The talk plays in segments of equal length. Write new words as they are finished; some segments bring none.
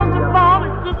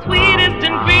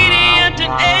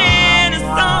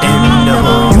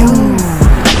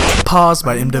Pause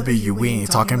by MW, we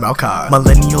ain't talking about cars.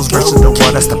 Millennials versus the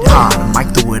world, that's the pod.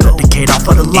 Mike threw it up, decade off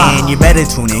of the line. And you better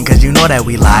tune in, cause you know that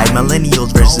we live.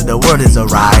 Millennials versus the world is a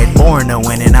ride. Born to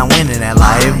win and I'm winning at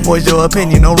life. Voice your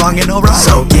opinion, no wrong and no right.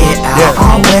 So get out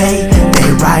our way,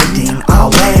 they writing our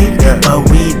way.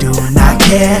 But we do not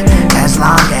care, as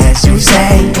long as you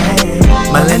say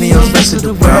Millennials versus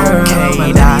the world,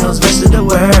 Millennials versus the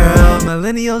world,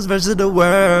 Millennials versus the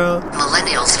world,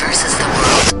 Millennials versus the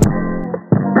world.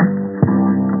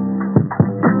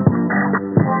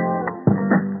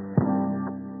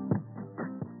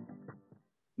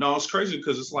 No, it's crazy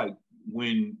because it's like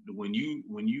when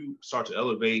you start to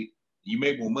elevate, you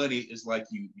make more money. It's like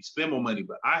you spend more money.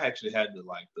 But I actually had the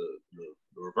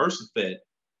reverse effect.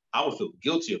 I would feel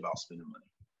guilty about spending money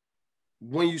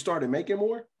when you started making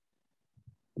more.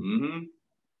 Mm-hmm.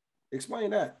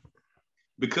 Explain that.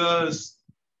 Because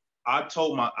I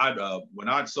told when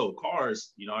I sold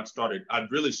cars, I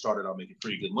really started out making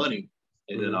pretty good money,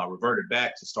 and then I reverted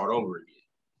back to start over again.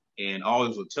 And I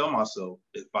always would tell myself,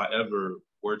 if I ever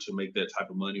were to make that type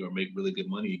of money or make really good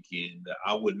money again, that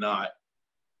I would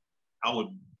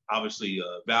obviously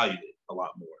value it a lot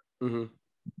more. Mm-hmm.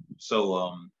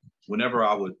 So whenever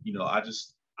I would, I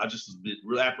just was a bit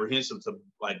real apprehensive to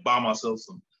like buy myself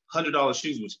some $100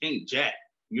 shoes, which ain't jack.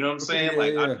 You know what I'm saying?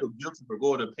 I feel guilty for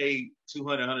going to pay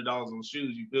 $200 on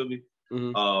shoes. You feel me?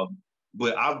 Mm-hmm.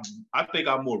 But I think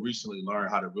I more recently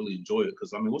learned how to really enjoy it.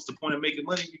 Because I mean, what's the point of making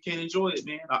money if you can't enjoy it,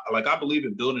 man? I believe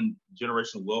in building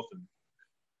generational wealth and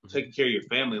taking care of your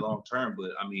family long term. But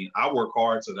I mean, I work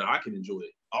hard so that I can enjoy it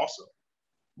also.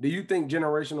 Do you think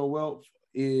generational wealth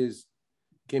is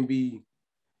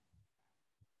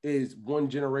one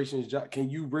generation's job? Can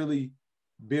you really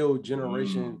build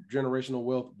generational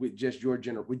wealth with just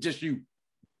with just you?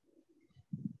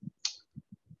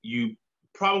 You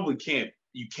probably can't.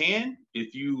 You can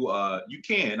if you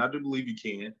can. I do believe you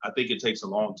can. I think it takes a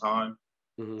long time,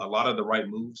 a lot of the right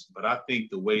moves. But I think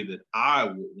the way that I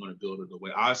would want to build it, the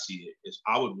way I see it, is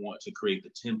I would want to create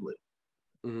the template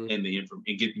and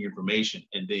get the information,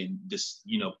 and then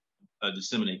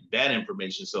disseminate that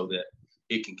information so that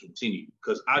it can continue.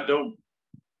 Because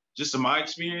just in my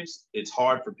experience, it's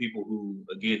hard for people who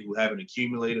haven't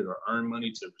accumulated or earned money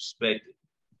to respect it.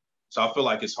 So I feel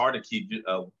like it's hard to keep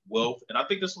wealth. And I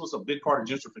think this was a big part of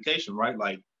gentrification, right?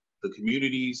 Like the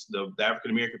communities, the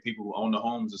African-American people who own the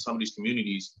homes in some of these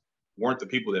communities weren't the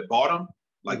people that bought them.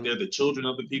 Like they're the children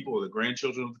of the people or the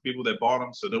grandchildren of the people that bought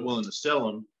them. So they're willing to sell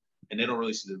them and they don't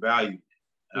really see the value.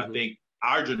 And I think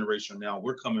our generation now,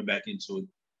 we're coming back into it.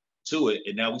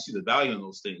 And now we see the value in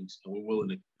those things and we're willing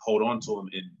to hold on to them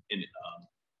and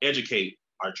educate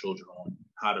our children on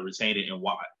how to retain it and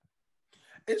why.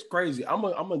 It's crazy. I'm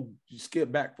gonna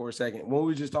skip back for a second. When we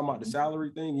were just talking about the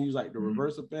salary thing, he was like the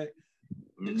reverse effect.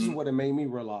 This is what it made me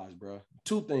realize, bro.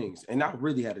 Two things, and I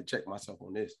really had to check myself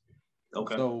on this.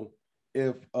 Okay. So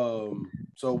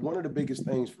so one of the biggest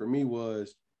things for me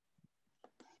was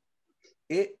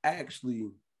it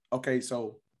actually. Okay,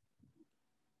 so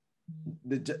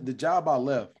the job I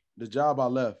left.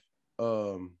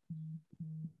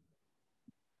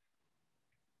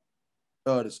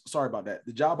 Sorry about that.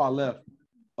 The job I left.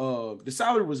 The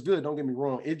salary was good, don't get me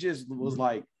wrong. It just was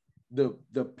like the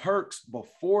perks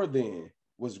before then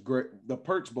was great. The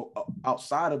perks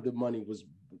outside of the money was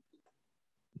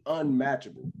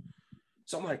unmatchable.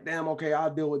 So I'm like, damn, okay,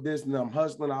 I'll deal with this. And I'm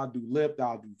hustling, I'll do Lyft,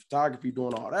 I'll do photography,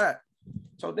 doing all that.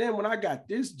 So then when I got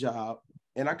this job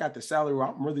and I got the salary where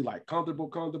I'm really like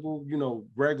comfortable,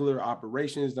 regular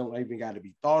operations don't even got to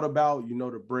be thought about,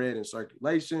 the bread and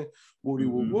circulation,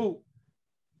 woo.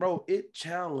 Bro, it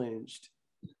challenged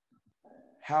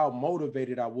how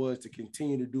motivated I was to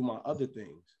continue to do my other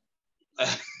things.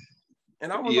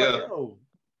 And I was like, yo,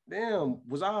 damn,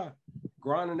 was I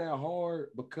grinding that hard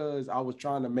because I was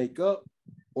trying to make up,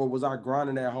 or was I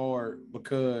grinding that hard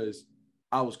because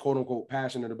I was quote unquote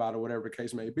passionate about it, whatever the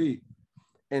case may be?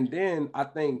 And then I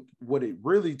think what it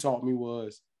really taught me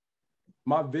was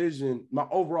my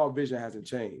overall vision hasn't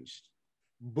changed,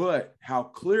 but how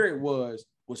clear it was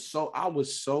I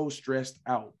was so stressed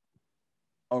out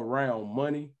around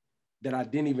money that I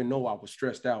didn't even know I was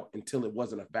stressed out until it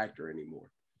wasn't a factor anymore.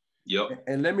 Yep.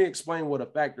 And let me explain what a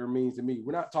factor means to me.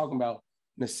 We're not talking about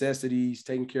necessities,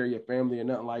 taking care of your family or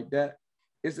nothing like that.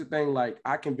 It's the thing, like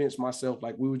I convinced myself,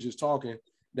 like we were just talking,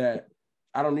 that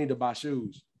I don't need to buy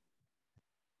shoes.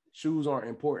 Shoes aren't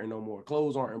important no more.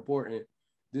 Clothes aren't important.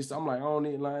 I'm like, I don't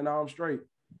need, like, now I'm straight.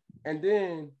 And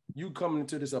then you come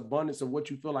into this abundance of what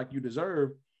you feel like you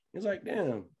deserve. It's like,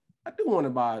 damn, I do want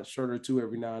to buy a shirt or two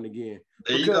every now and again.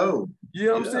 You go. You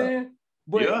know what I'm saying?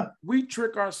 But we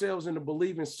trick ourselves into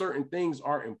believing certain things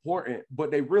are important,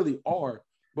 but they really are.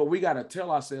 But we got to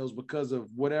tell ourselves because of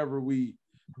whatever we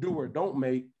do or don't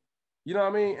make. You know what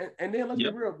I mean? And then let's be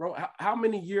real, bro. How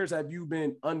many years have you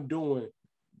been undoing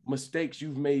mistakes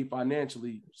you've made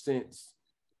financially since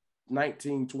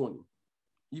 1920?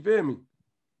 You feel me?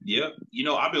 Yep. You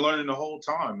know, I've been learning the whole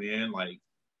time, man. Like,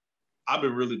 I've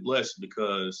been really blessed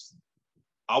because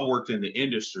I worked in the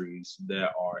industries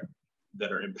that are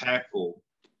impactful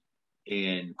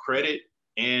in credit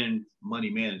and money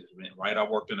management, right? I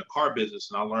worked in a car business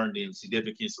and I learned the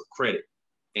significance of credit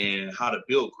and how to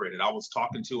build credit. I was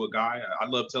talking to a guy. I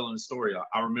love telling the story.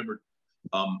 I remember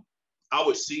I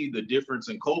would see the difference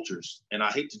in cultures, and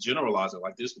I hate to generalize it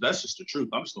like this, but that's just the truth.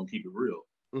 I'm just gonna keep it real.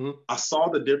 Mm-hmm. I saw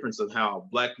the difference of how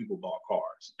Black people bought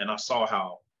cars, and I saw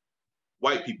how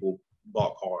white people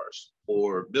bought cars,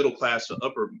 or middle class to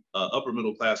upper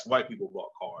middle class white people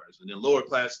bought cars, and then lower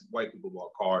class white people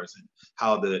bought cars, and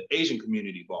how the Asian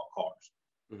community bought cars.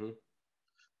 Mm-hmm.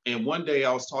 And one day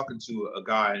I was talking to a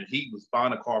guy, and he was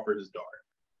buying a car for his daughter.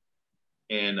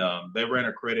 And they ran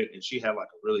her credit, and she had like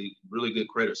a really, really good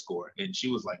credit score. And she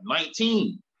was like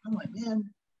 19. I'm like,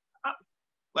 man,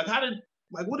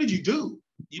 what did you do?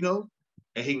 You know?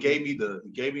 And he gave me the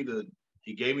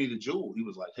jewel. He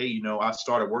was like, hey, you know, I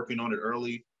started working on it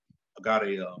early. I got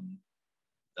a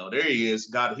there he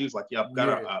is. He was like, yeah, I've got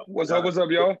a what's up,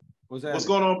 y'all? What's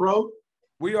going on, bro?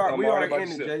 We are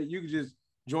in it, Jay. You can just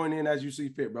join in as you see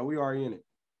fit, bro. We are in it.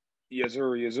 Yes,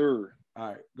 sir. Yes, sir. All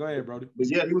right, go ahead, brother. But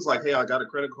yeah, he was like, hey, I got a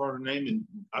credit card in her name, and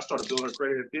I started building her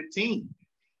credit at 15. I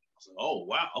was like, oh,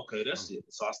 wow, okay, that's it.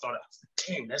 So I was like,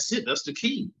 dang, that's it. That's the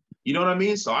key. You know what I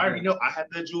mean? So I already know I had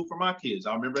that jewel for my kids.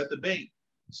 I remember at the bank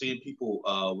seeing people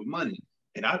with money.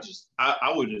 And I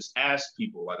would just ask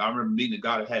people. Like, I remember meeting a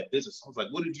guy that had business. I was like,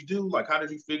 what did you do? Like, how did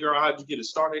you figure out how to get it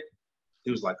started?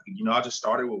 He was like, you know, I just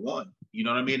started with one. You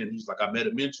know what I mean? And he's like, I met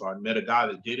a mentor. I met a guy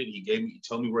that did it. He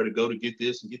told me where to go to get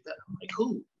this and get that. I'm like,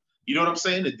 cool. You know what I'm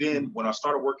saying? And then when I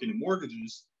started working in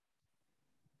mortgages,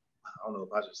 I don't know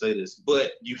if I should say this,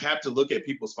 but you have to look at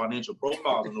people's financial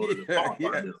profiles in order to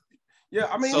qualify them. Yeah,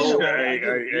 I mean, so,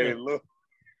 hey, look.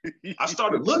 I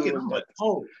started looking. I'm like,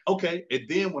 oh, okay. And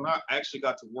then when I actually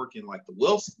got to work in like the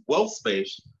wealth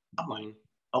space, I'm like,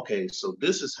 okay, so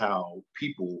this is how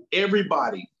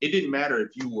everybody, it didn't matter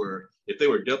if they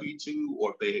were W-2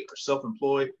 or if they are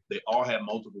self-employed, they all had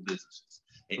multiple businesses.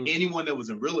 And anyone that was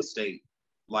in real estate,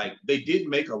 like, they didn't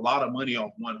make a lot of money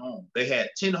off one home. They had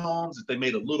 10 homes that they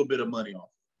made a little bit of money off.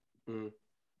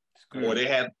 Or they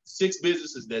had 6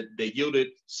 businesses that they yielded,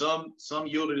 some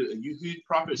yielded a huge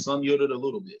profit, some yielded a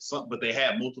little bit, but they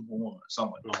had multiple ones. So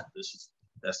I'm like, oh,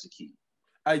 that's the key.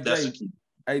 That's the key.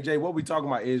 Hey, Jay, what we talking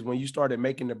about is when you started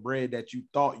making the bread that you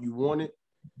thought you wanted,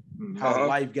 how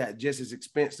life got just as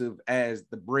expensive as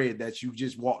the bread that you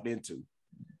just walked into.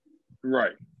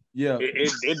 Right. Yeah.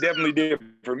 It definitely did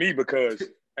for me because,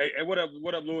 hey, what up,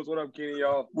 Lewis? What up, Kenny,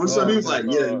 y'all? What's up? He was like,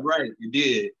 yeah, you're right. You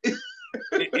did.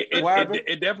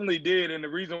 It definitely did. And the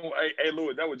reason, hey,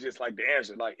 Lewis, that was just like the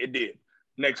answer. Like, it did.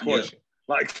 Next question.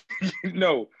 Yeah. Like,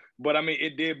 no. But I mean,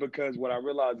 it did because what I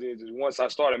realized is once I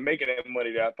started making that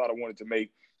money that I thought I wanted to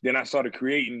make, then I started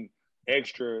creating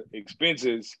extra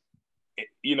expenses,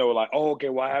 you know, like, oh, okay,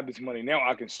 well, I have this money now,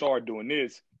 I can start doing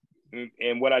this.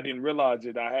 And what I didn't realize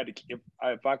is I had to,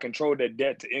 if I control that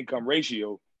debt to income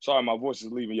ratio, sorry, my voice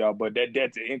is leaving y'all, but that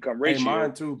debt to income ratio, hey,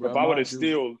 mine too, bro. If I would have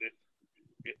still,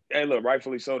 hey, look,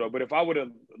 rightfully so though, but if I would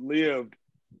have lived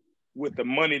with the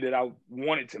money that I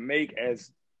wanted to make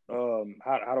as, how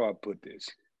do I put this?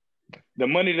 The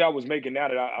money that I was making now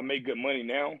that I make good money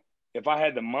now, if I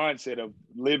had the mindset of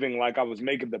living like I was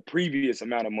making the previous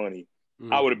amount of money,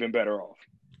 I would have been better off.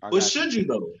 But should you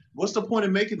though? What's the point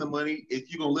of making the money if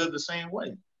you're gonna live the same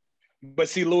way? But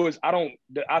see, Lewis, I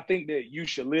think that you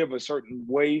should live a certain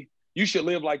way. You should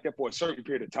live like that for a certain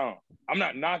period of time. I'm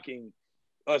not knocking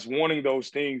us wanting those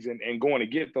things and going to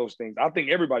get those things. I think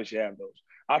everybody should have those.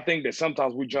 I think that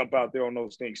sometimes we jump out there on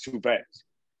those things too fast.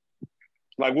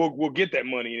 Like we'll get that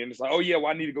money and it's like, oh yeah, well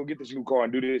I need to go get this new car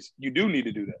and do this. You do need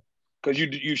to do that because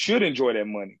you should enjoy that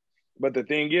money. But the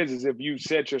thing is if you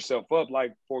set yourself up,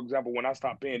 like for example, when I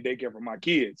stopped paying daycare for my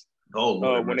kids,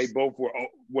 when they both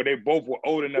were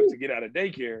old enough to get out of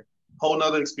daycare, whole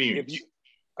nother experience.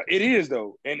 It is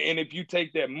though, and if you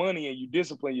take that money and you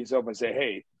discipline yourself and say,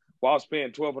 hey, well I was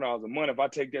paying $1,200 a month, if I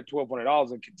take that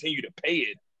 $1,200 and continue to pay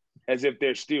it as if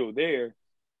they're still there,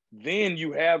 then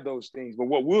you have those things. But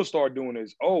what we'll start doing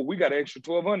is, oh, we got an extra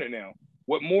 $1,200 now.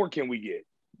 What more can we get?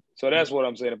 So that's what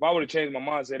I'm saying. If I would have changed my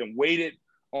mindset and waited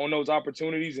on those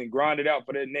opportunities and grinded out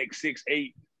for that next 6,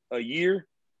 8 a year,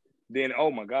 then,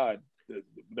 oh my God,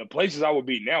 the places I would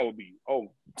be now would be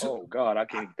oh God, I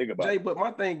can't even think about Jay, it. but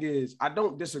my thing is, I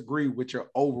don't disagree with your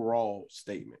overall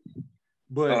statement,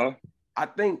 but I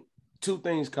think two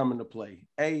things come into play.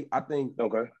 A, I think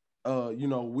you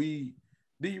know,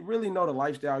 do you really know the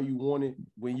lifestyle you wanted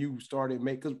when you started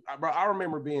making? Because bro, I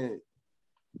remember being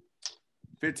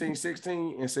 15,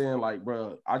 16 and saying like,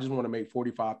 bro, I just want to make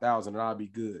 45,000 and I'll be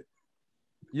good.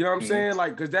 You know what I'm saying?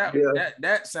 Like, cause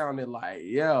that sounded like,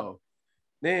 yo.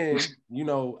 Then, you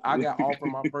know, I got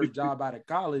offered my first job out of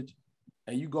college,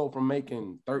 and you go from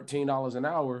making $13 an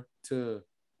hour to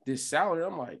this salary.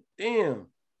 I'm like, damn,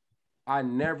 I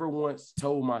never once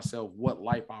told myself what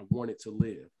life I wanted to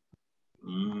live.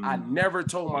 I never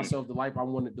told myself the life I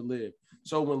wanted to live.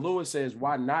 So when Lewis says,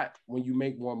 why not when you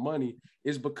make more money,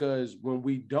 it's because when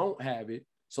we don't have it,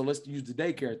 so let's use the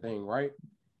daycare thing, right?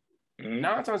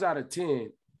 9 times out of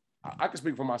 10, I can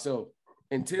speak for myself.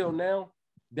 Until now,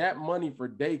 that money for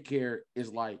daycare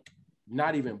is like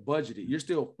not even budgeted. You're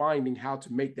still finding how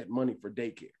to make that money for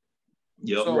daycare.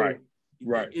 Yep. So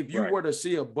right. If you were to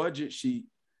see a budget sheet,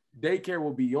 daycare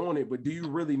will be on it, but do you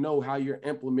really know how you're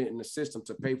implementing the system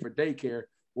to pay for daycare?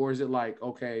 Or is it like,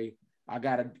 okay, I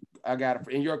gotta,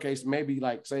 in your case, maybe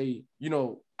like say, you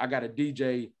know, I got a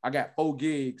DJ, I got 4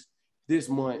 gigs this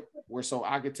month where so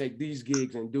I could take these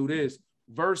gigs and do this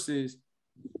versus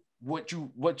what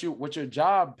your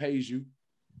job pays you.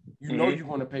 You know you're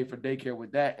going to pay for daycare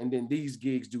with that, and then these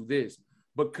gigs do this.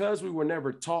 Because we were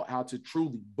never taught how to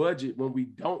truly budget when we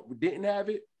didn't have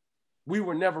it, we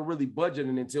were never really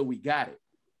budgeting until we got it.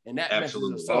 And that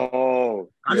messes us up. Oh,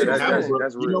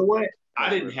 that's real. You know what? I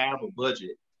didn't have a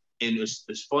budget. And it's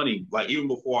funny, like even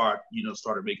before I, you know,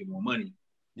 started making more money,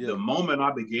 the moment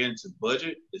I began to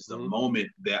budget is the moment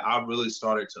that I really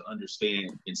started to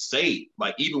understand and save,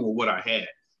 like even with what I had.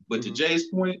 But to Jay's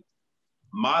point,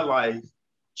 my life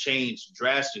changed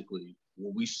drastically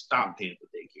when we stopped paying for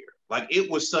daycare. Like it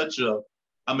was such a,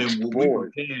 I mean, what we were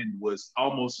paying was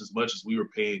almost as much as we were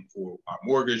paying for our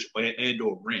mortgage and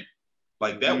or rent.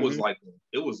 Like that was like,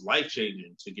 it was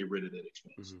life-changing to get rid of that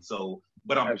expense. So,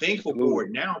 but I'm thankful for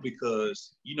it now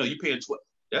because, you know, you're paying,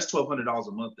 that's $1,200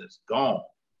 a month that's gone.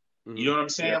 You know what I'm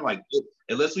saying? Yeah. Like,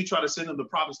 unless we try to send them to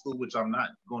private school, which I'm not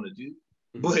going to do.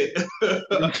 But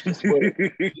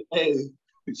hey,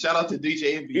 shout out to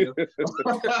DJ Envy.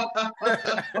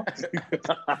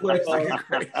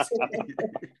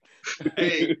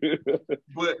 Hey,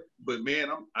 but man,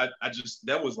 I just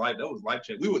that was life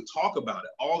changing. We would talk about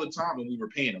it all the time when we were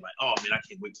paying it. Like, oh man, I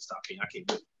can't wait to stop paying. I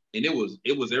can't wait. And it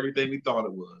was everything we thought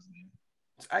it was, man.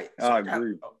 I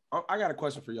agree. I got a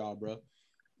question for y'all, bro.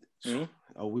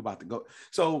 Oh, we about to go.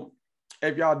 So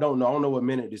if y'all don't know, I don't know what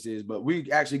minute this is, but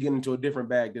we actually get into a different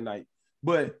bag tonight.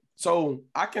 But so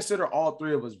I consider all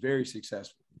three of us very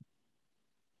successful.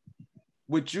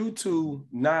 With you two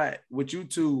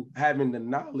having the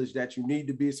knowledge that you need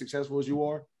to be as successful as you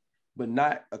are, but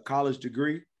not a college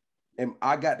degree. And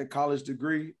I got the college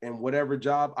degree and whatever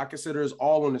job I consider is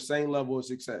all on the same level of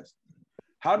success.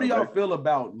 How do y'all feel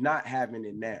about not having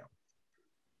it now?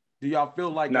 Do y'all feel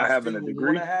like not y'all having still a degree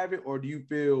want to have it, or do you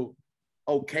feel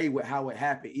okay with how it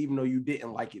happened, even though you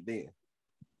didn't like it then?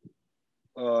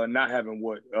 Not having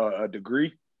what a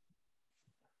degree?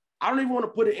 I don't even want to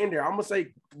put it in there. I'm gonna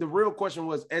say the real question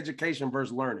was education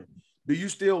versus learning. Do you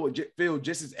still feel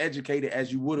just as educated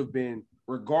as you would have been,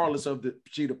 regardless of the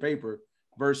sheet of paper,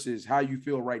 versus how you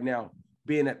feel right now,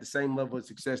 being at the same level of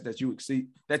success that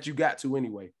you got to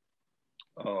anyway?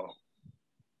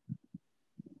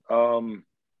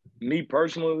 Me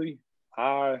personally,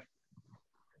 I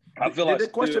feel like the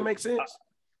question make sense.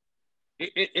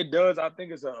 It does. I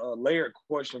think it's a layered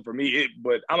question for me.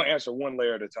 But I'm gonna answer one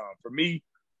layer at a time. For me,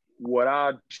 what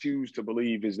I choose to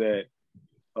believe is that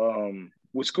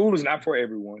school is not for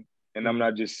everyone, and I'm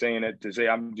not just saying that to say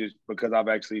I'm just because I've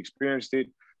actually experienced it.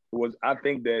 I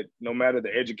think that no matter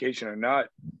the education or not,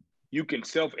 you can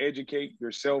self-educate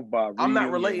yourself by reading. I'm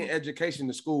not relating education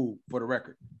to school, for the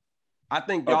record. I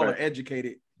think y'all are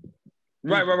educated.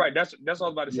 Right. That's what I was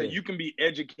about to say. You can be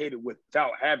educated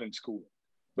without having school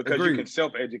because you can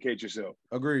self-educate yourself.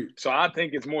 Agreed. So I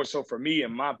think it's more so for me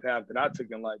and my path that I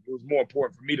took in life. It was more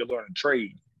important for me to learn a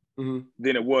trade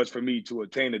than it was for me to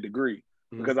attain a degree.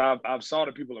 Because I've saw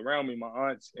the people around me, my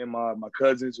aunts and my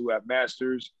cousins who have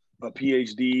masters,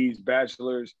 PhDs,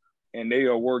 bachelors, and they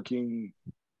are working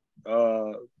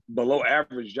below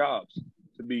average jobs,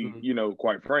 to be,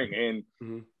 quite frank. And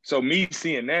so me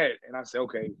seeing that, and I said,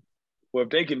 okay, well, if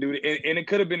they can do it, and it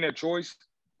could have been their choice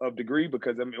of degree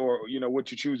because, or what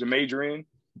you choose to major in,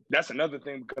 that's another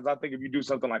thing. Because I think if you do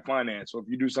something like finance, or if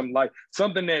you do something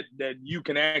that you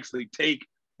can actually take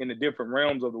in the different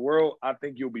realms of the world, I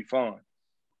think you'll be fine.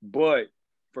 But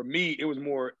for me, it was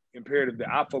more imperative that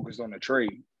I focused on the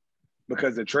trade,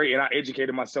 because the trade, and I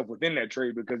educated myself within that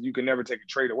trade, because you can never take a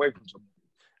trade away from someone.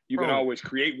 You can always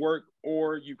create work,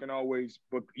 or you can always,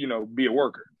 be a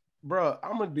worker. Bro,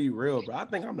 I'm gonna be real, bro. I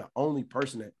think I'm the only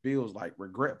person that feels like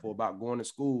regretful about going to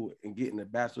school and getting a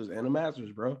bachelor's and a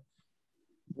master's, bro.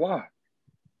 Why?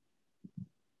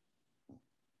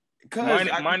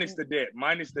 Minus the debt.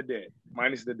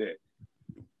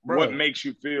 Bro, what makes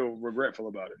you feel regretful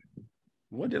about it?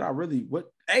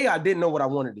 I didn't know what I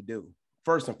wanted to do,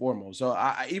 first and foremost. So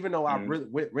I even though I really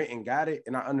went and got it,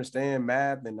 and I understand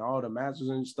math and all the masters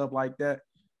and stuff like that,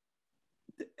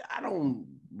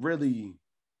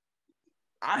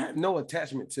 I have no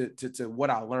attachment to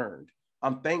what I learned.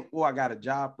 I'm thankful I got a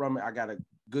job from it. I got a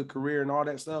good career and all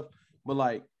that stuff. But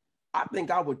like, I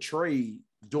think I would trade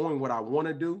doing what I want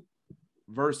to do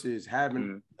versus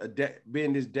having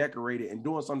being this decorated and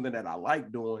doing something that I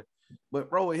like doing.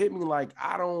 But bro, it hit me like,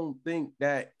 I don't think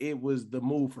that it was the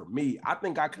move for me. I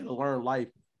think I could have learned life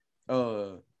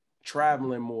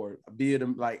traveling more,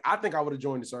 I think I would have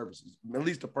joined the services at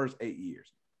least the first 8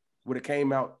 years. Would have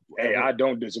came out. Hey, I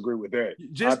don't disagree with that.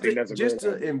 Just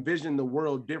to envision the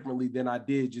world differently than I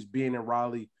did just being in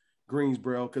Raleigh,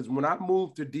 Greensboro. Because when I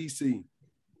moved to DC,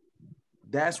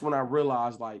 that's when I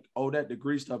realized like, that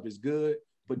degree stuff is good,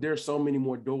 but there's so many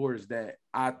more doors that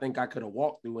I think I could have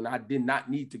walked through, and I did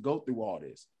not need to go through all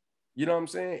this. You know what I'm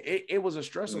saying? It was a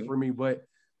stressor for me, but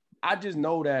I just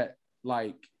know that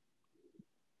like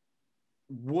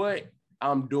what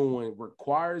I'm doing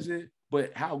requires it.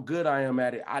 But how good I am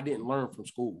at it, I didn't learn from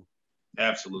school.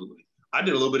 Absolutely. I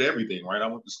did a little bit of everything, right? I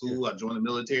went to school, I joined the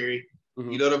military.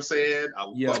 You know what I'm saying? I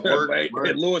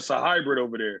worked. Lewis a hybrid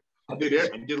over there. I did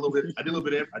a little bit.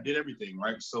 I did everything,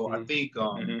 right? So I think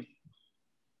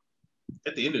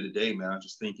at the end of the day, man, I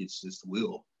just think it's just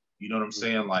will. You know what I'm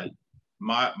saying? Like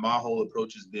my whole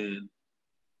approach has been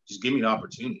just give me the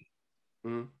opportunity.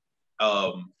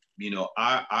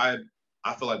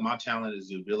 I feel like my talent is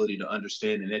the ability to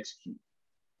understand and execute.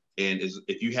 And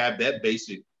if you have that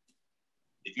basic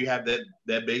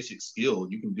skill,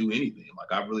 you can do anything.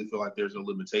 Like I really feel like there's no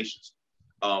limitations.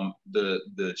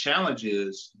 The challenge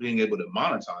is being able to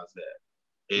monetize that.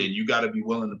 And you got to be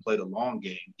willing to play the long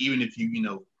game. Even if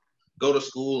you go to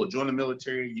school or join the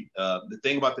military, the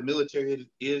thing about the military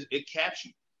is it caps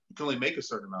you. You can only make a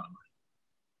certain amount of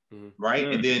money. Right?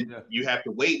 And then you have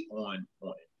to wait on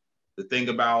it. The thing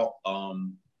about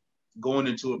going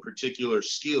into a particular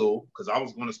skill, because I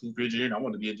was going to school for engineering, I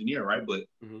wanted to be an engineer, right?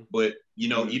 But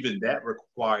even that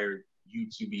required you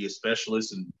to be a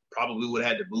specialist, and probably would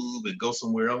have had to move and go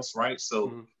somewhere else, right?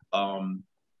 So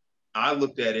I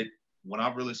looked at it when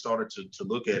I really started to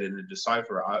look at it and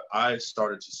decipher. I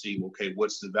started to see, okay,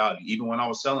 what's the value? Even when I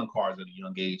was selling cars at a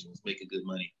young age and was making good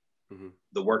money,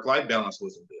 the work-life balance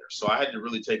wasn't there. So I had to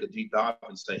really take a deep dive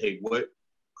and say, hey, what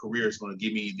career is going to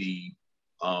give me the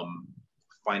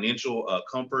financial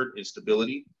comfort and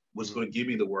stability? What's going to give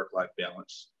me the work-life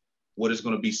balance? What is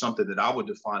going to be something that I would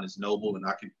define as noble, and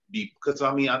I could be, because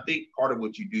I think part of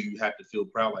what you do, you have to feel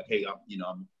proud. Like, hey, I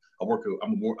work in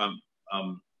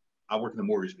the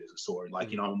mortgage business, or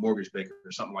like, I'm a mortgage banker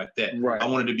or something like that. Right. I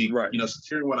wanted to be,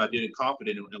 secure in what I did and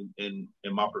confident in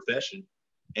my profession.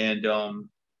 And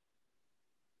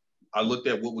I looked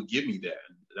at what would give me that.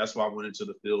 That's why I went into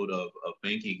the field of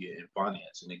banking and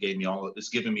finance, and it's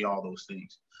giving me all those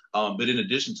things. But in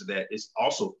addition to that, it's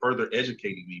also further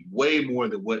educating me way more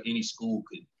than what any school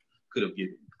could have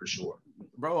given me, for sure.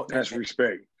 Bro, that's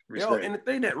respect. And the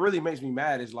thing that really makes me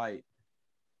mad is like,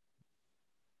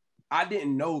 I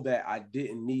didn't know that I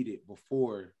didn't need it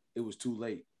before it was too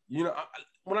late.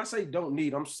 When I say don't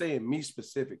need, I'm saying me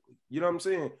specifically. You know what I'm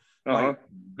saying? Like,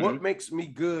 what makes me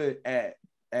good at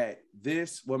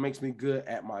this, what makes me good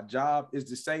at my job is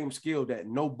the same skill that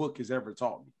no book has ever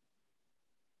taught me.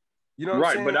 You know what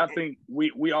I'm saying? But I think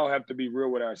we all have to be real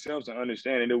with ourselves and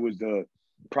understand that it was the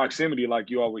proximity, like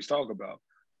you always talk about.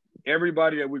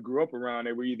 Everybody that we grew up around,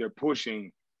 they were either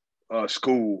pushing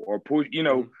school or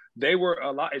they were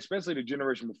a lot, especially the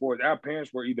generation before. Our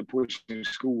parents were either pushing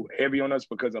school heavy on us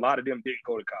because a lot of them didn't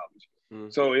go to college.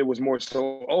 So it was more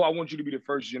so, I want you to be the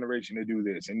first generation to do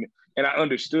this. And I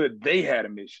understood they had a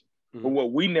mission. But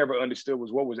what we never understood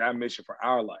was what was our mission for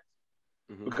our life.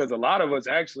 Because a lot of us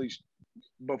actually,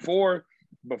 before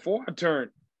I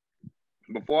turned,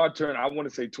 I want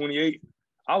to say 28,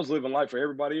 I was living life for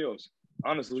everybody else.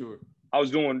 Honestly, sure. I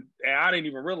was doing, and I didn't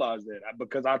even realize that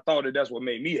because I thought that's what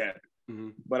made me happy.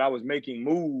 But I was making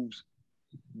moves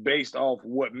based off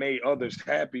what made others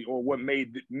happy or what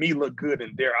made me look good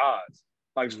in their eyes.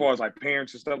 like as far as like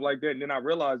parents and stuff like that. And then I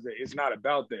realized that it's not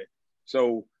about that.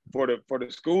 So for the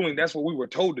schooling, that's what we were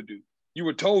told to do. You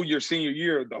were told your senior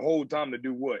year the whole time to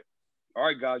do what? All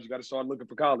right, guys, you got to start looking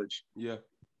for college. Yeah.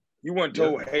 You weren't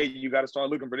told, hey, you got to start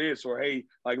looking for this, or hey,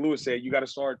 like Lewis said, you got to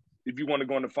start, if you want to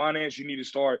go into finance, you need to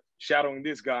start shadowing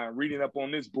this guy and reading up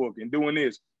on this book and doing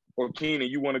this. Or Keenan,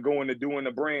 you want to go into doing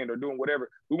a brand or doing whatever.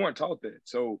 We weren't taught that.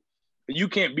 So you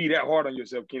can't be that hard on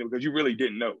yourself, Keenan, because you really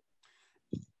didn't know.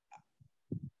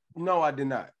 No, I did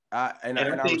not. I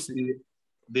think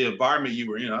the environment you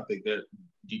were in, I think that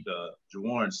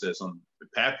Jawan said something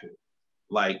impactful.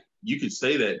 Like, you could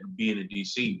say that being in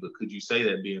DC, but could you say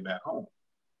that being back home?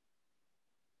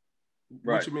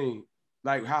 Right. What you mean?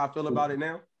 Like how I feel about it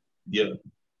now? Yeah.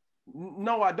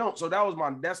 No, I don't. So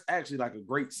that's actually like a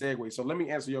great segue. So let me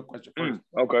answer your question first.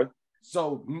 Okay.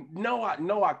 So no,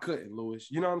 I couldn't, Lewis.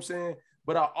 You know what I'm saying?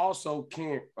 But I also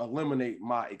can't eliminate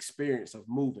my experience of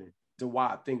moving to why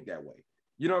I think that way.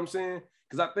 You know what I'm saying?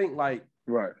 Because I think like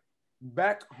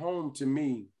back home to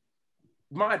me,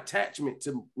 my attachment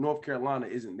to North Carolina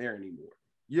isn't there anymore.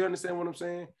 You understand what I'm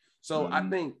saying? So I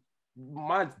think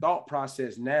my thought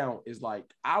process now is like,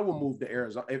 I will move to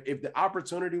Arizona. If the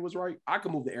opportunity was right, I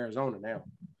could move to Arizona now.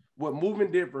 What moving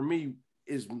did for me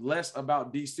is less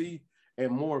about DC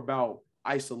and more about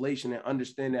isolation and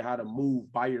understanding how to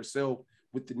move by yourself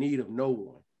with the need of no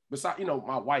one. Besides,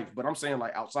 my wife, but I'm saying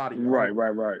like outside of your home.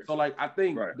 Right. So like, I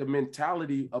think the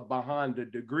mentality behind the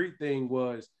degree thing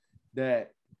was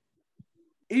that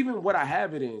even what I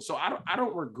have it in. So I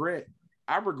don't regret.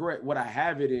 I regret what I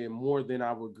have it in more than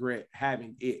I regret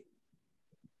having it.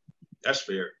 That's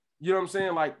fair. You know what I'm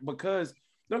saying? Like, because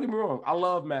don't get me wrong, I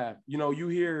love math. You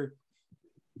hear,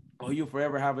 oh, you'll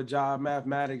forever have a job,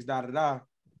 mathematics,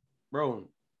 Bro,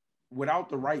 without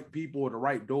the right people or the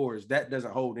right doors, that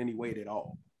doesn't hold any weight at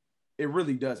all. It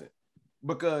really doesn't.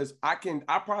 Because I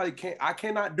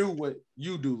cannot do what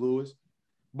you do, Lewis.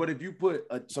 But if you put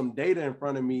some data in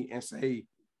front of me and say,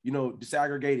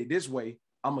 disaggregate it this way,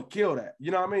 I'm going to kill that. You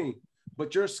know what I mean?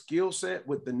 But your skill set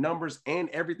with the numbers and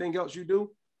everything else you do,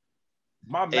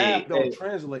 my math don't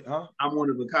translate, huh? I'm one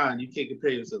of a kind. You can't compare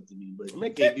yourself to me, but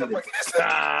man, can't do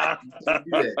that.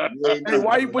 Hey,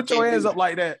 why you put your hands up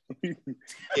like that? Can't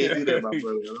do that, my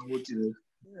brother. I don't want you to.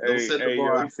 Don't set the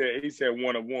bar. He said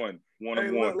one of one. One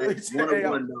of one. This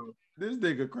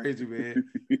nigga crazy, man.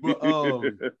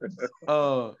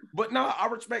 But no, I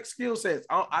respect skill sets.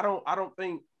 I don't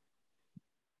think.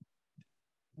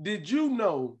 Did you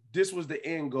know this was the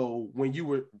end goal when you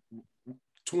were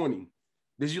 20?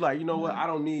 Did you like, what? I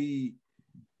don't need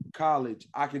college.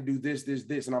 I can do this,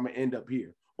 and I'm gonna end up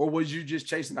here. Or was you just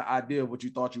chasing the idea of what you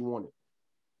thought you wanted?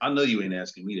 I know you ain't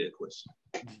asking me that question.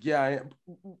 Yeah, I am.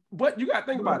 But you gotta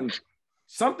think about it.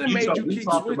 Something made you keep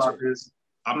switching. About this.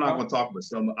 I'm not gonna talk about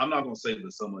some. I'm not gonna say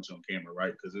this so much on camera,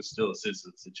 right? Because it's still a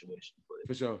sensitive situation. But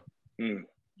for sure.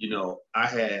 I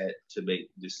had to make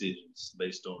decisions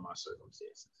based on my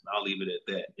circumstances. And I'll leave it at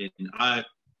that.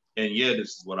 And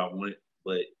this is what I wanted,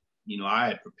 but I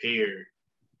had prepared.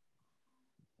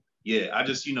 Yeah, I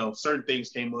just, certain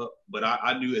things came up, but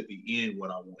I knew at the end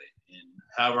what I wanted. And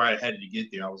however I had to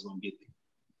get there, I was gonna get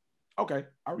there. Okay.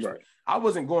 I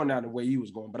wasn't going down the way you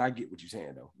was going, but I get what you're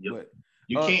saying though. Yep. But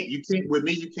you can't with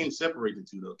me, you can't separate the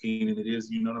two though, Keenan. It is,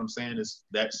 you know what I'm saying?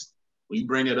 That's when you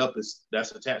bring it up,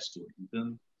 that's attached to it. You feel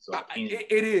me? So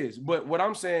it is, but what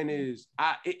I'm saying is,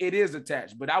 it is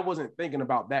attached, but I wasn't thinking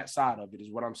about that side of it. Is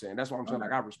what I'm saying. That's what I'm saying.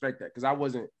 Like I respect that because I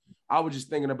was just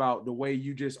thinking about the way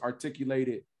you just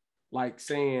articulated, like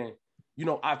saying,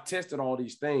 I've tested all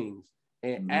these things,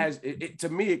 and as it to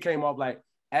me, it came off like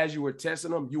as you were testing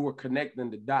them, you were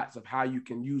connecting the dots of how you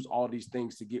can use all these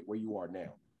things to get where you are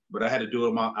now. But I had to do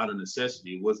it out of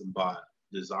necessity. It wasn't by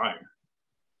desire.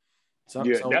 So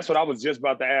that's what I was just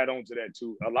about to add on to that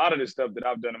too. A lot of the stuff that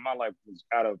I've done in my life was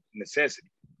out of necessity,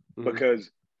 because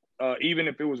even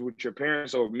if it was with your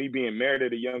parents or me being married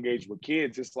at a young age with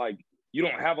kids, it's like you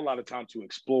don't have a lot of time to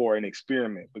explore and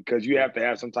experiment because you have to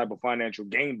have some type of financial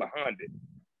gain behind it.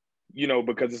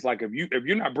 Because it's like if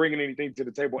you're not bringing anything to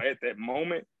the table at that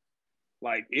moment,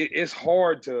 like it's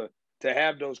hard to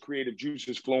have those creative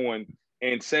juices flowing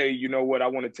and say, you know what, I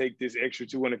want to take this extra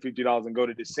 $250 and go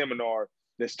to this seminar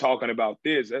that's talking about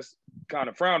this. That's kind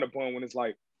of frowned upon when it's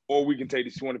like, or we can take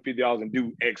this $250 and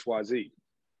do X, Y, Z.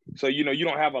 So, you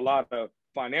don't have a lot of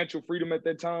financial freedom at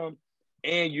that time.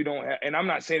 And you don't have, and I'm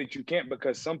not saying that you can't,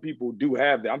 because some people do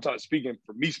have that. I'm speaking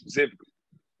for me specifically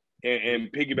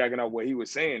and piggybacking on what he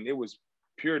was saying, it was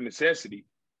pure necessity.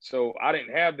 So I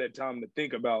didn't have that time to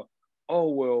think about, oh,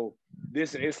 well,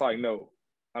 this, and it's like, no.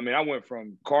 I mean, I went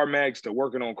from CarMax to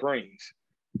working on cranes,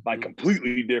 like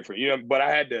completely different, but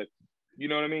I had to, You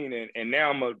know what I mean? And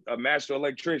now I'm a master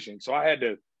electrician. So I had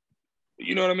to,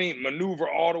 you know what I mean, maneuver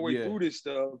all the way through this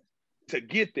stuff to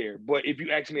get there. But if you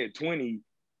ask me at 20,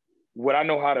 would I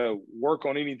know how to work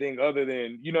on anything other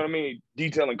than, you know what I mean,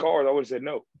 detailing cars, I would have said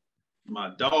no.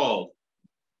 My dog.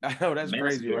 I know that's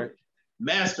crazy, right?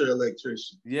 Master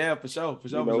electrician. Yeah, for sure.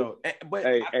 But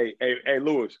hey,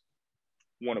 Lewis,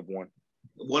 one of one.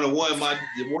 One of one,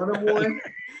 one of one.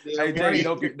 Hey, Jay,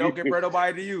 don't compare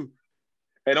nobody to you.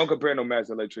 Hey, don't compare no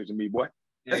master electrician to me, boy.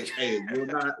 Hey,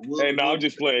 I'm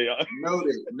just playing, y'all.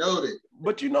 Noted.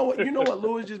 But you know what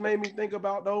Lewis just made me think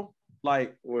about though?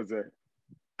 Like, what's that?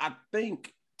 I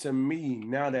think to me,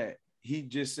 now that he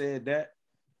just said that,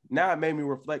 now it made me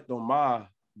reflect on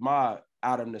my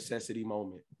out of necessity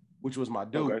moment, which was my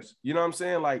dudes. Okay. You know what I'm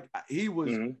saying? Like he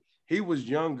was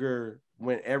younger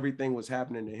when everything was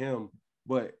happening to him,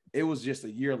 but it was just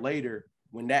a year later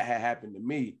when that had happened to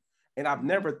me. And I've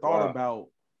never thought about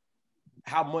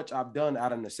how much I've done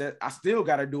out of necessity. I still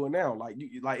got to do it now.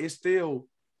 It's still,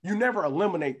 you never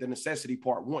eliminate the necessity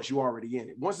part once you're already in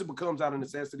it. Once it becomes out of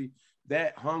necessity,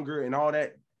 that hunger and all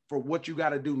that for what you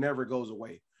got to do never goes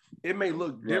away. It may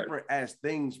look different as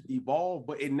things evolve,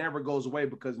 but it never goes away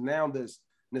because now this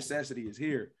necessity is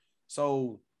here.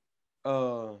 So,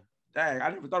 I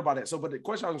never thought about that. So, but the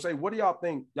question I was gonna say, what do y'all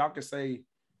think y'all can say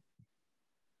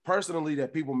personally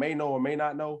that people may know or may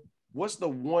not know? What's the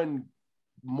one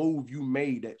move you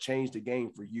made that changed the game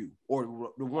for you,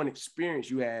 or the one experience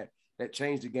you had that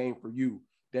changed the game for you,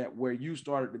 that where you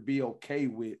started to be okay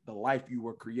with the life you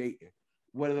were creating,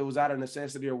 whether it was out of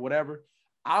necessity or whatever?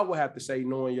 I would have to say,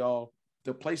 knowing y'all,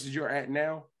 the places you're at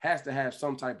now has to have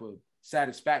some type of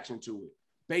satisfaction to it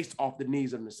based off the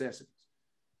needs of necessities.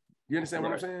 You understand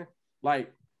what I'm saying?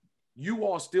 Like, you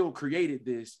all still created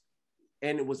this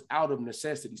and it was out of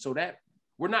necessity. So that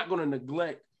we're not going to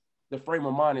neglect the frame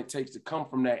of mind it takes to come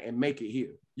from that and make it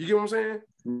here. You get what I'm saying?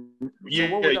 Yeah,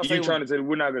 so you're trying to say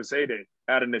we're not going to say that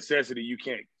out of necessity you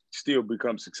can't still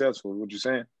become successful. What you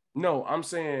saying? No, I'm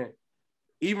saying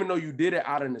even though you did it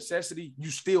out of necessity,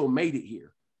 you still made it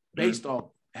here based off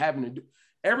having to do.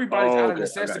 Everybody's out of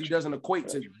necessity doesn't equate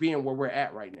to being where we're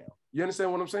at right now. You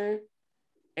understand what I'm saying?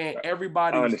 And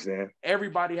everybody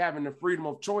having the freedom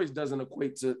of choice doesn't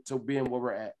equate to being where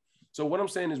we're at. So what I'm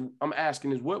saying is, I'm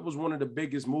asking is, what was one of the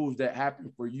biggest moves that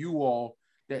happened for you all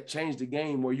that changed the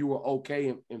game where you were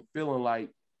okay and feeling like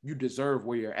you deserve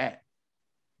where you're at?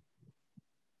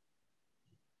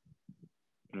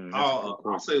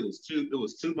 I'll say it was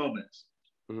two moments.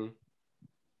 Mm-hmm.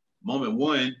 Moment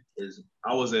one is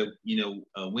I was at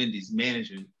Wendy's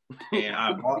managing, and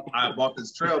I bought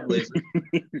this Trailblazer.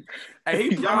 Hey,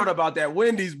 he proud about that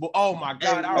Wendy's. Oh my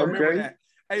God, I remember that.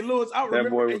 Hey, Lewis, I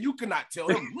remember, and you could not tell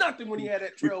him nothing when he had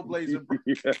that Trailblazer.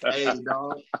 Hey,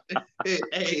 dog.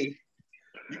 Hey,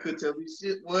 you could tell me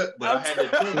shit. What? But I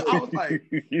had to. I was like,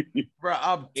 bro,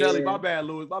 I'm telling you, my bad,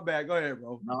 Lewis. My bad. Go ahead,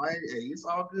 bro. No, it's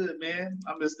all good, man.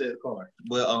 I missed that car,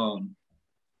 but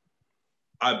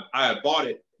I bought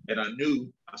it, and I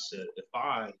knew. I said, if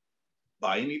I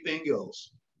buy anything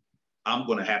else, I'm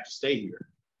gonna have to stay here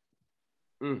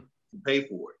to pay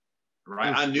for it.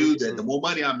 Right? I knew that the more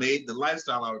money I made, the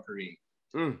lifestyle I would create.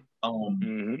 And I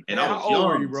was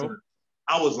young, bro. So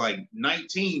I was like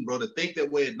 19, bro. To think that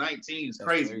way at 19 is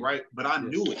crazy, right? But I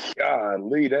knew it.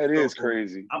 Golly, that is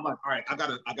crazy. I'm like, all right, I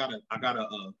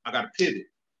gotta pivot.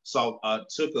 So I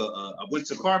went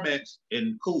to CarMax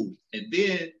and cool. And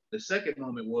then the second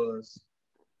moment was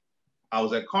I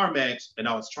was at CarMax and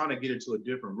I was trying to get into a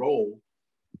different role,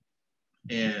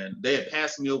 and they had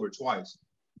passed me over twice.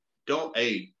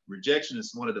 Rejection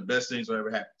is one of the best things that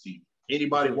ever happened to you.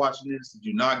 Anybody watching this,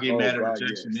 do not get mad at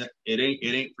rejection. Yes. It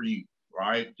ain't for you,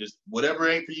 right? Just whatever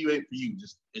ain't for you, ain't for you.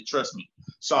 Just trust me.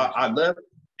 So I left,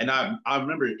 and I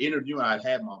remember interviewing. I'd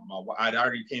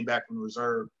already came back from the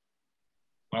reserve.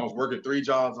 I was working 3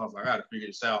 jobs. I was like, I got to figure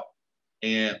this out,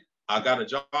 and I got a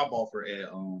job offer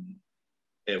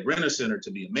at Rent-A-Center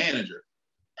to be a manager,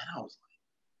 and I was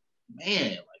like,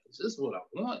 man. Is this what I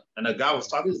want? And the guy was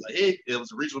talking, he was like, hey, it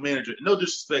was a regional manager. No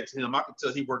disrespect to him. I could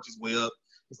tell he worked his way up.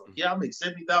 He's like, yeah, I make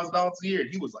 $70,000 a year. And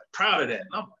he was like proud of that. And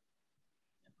I'm like,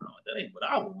 no, that ain't what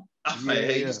I want. I'm like,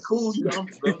 hey, it's cool. You know, I'm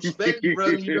respect you,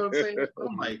 brother. You know what I'm saying?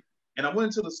 I'm like, and I went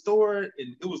into the store,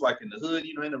 and it was like in the hood,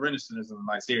 in the Rent-A-Center is in a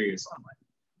nice area. So I'm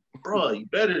like, bro, you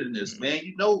better than this, man.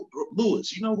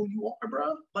 Lewis, you know who you are,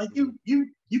 bro. Like you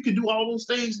can do all those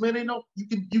things, man. They know you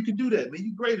can do that, man.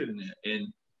 You greater than that.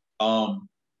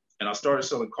 And I started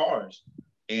selling cars.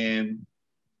 And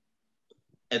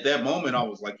at that moment, I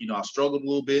was like, I struggled a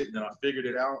little bit, and then I figured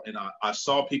it out. And I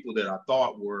saw people that I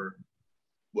thought were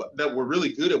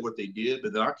really good at what they did.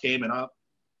 But then I came and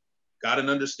got an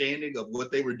understanding of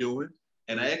what they were doing,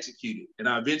 and I executed. And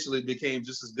I eventually became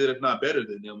just as good, if not better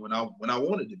than them when I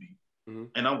wanted to be. Mm-hmm.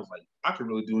 And I was like, I can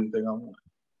really do anything I want.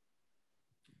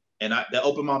 And that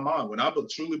opened my mind. When I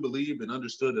truly believed and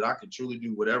understood that I could truly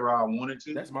do whatever I wanted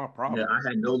to. That's my problem. Yeah, I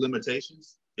had no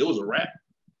limitations. It was a wrap.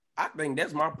 I think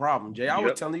that's my problem, Jay. I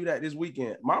was telling you that this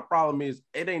weekend. My problem is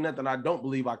it ain't nothing I don't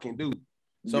believe I can do.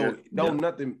 So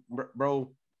nothing,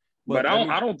 bro. But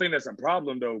I don't think that's a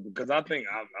problem though, because I think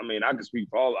I mean I can speak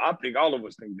for all. I think all of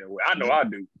us think that way. I know I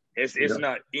do. It's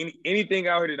not anything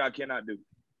out here that I cannot do.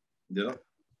 Yeah.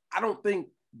 I don't think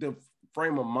the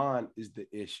frame of mind is the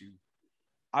issue.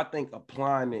 I think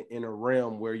applying it in a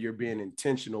realm where you're being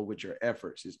intentional with your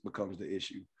efforts becomes the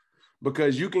issue,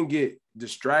 because you can get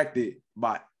distracted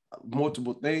by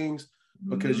multiple things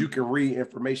because you can read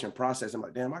information, process, and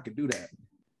like, damn, I could do that.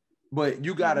 But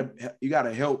you gotta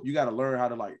learn how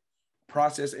to like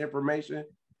process information.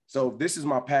 So this is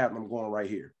my path. I'm going right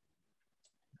here.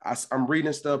 I'm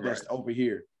reading stuff that's over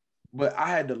here, but I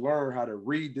had to learn how to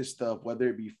read this stuff, whether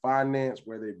it be finance,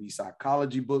 whether it be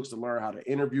psychology books to learn how to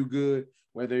interview good,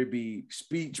 whether it be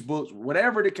speech books,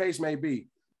 whatever the case may be.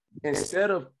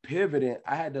 Instead of pivoting,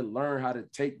 I had to learn how to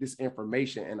take this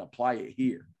information and apply it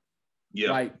here.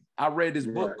 Yeah. Like I read this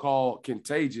book called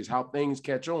Contagious, How Things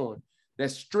Catch On.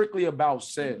 That's strictly about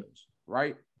sales,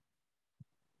 right?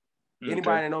 Okay.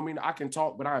 Anybody that know me, I can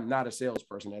talk, but I'm not a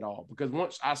salesperson at all. Because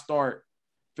once I start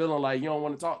feeling like you don't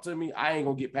want to talk to me, I ain't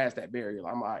gonna get past that barrier.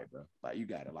 I'm all right, bro. Like you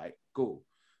got it. Like, cool.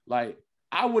 Like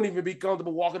I wouldn't even be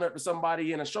comfortable walking up to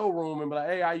somebody in a showroom and be like,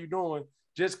 hey, how you doing?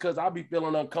 Just because I'll be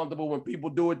feeling uncomfortable when people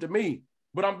do it to me.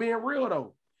 But I'm being real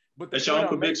though. But that's your own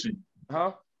conviction.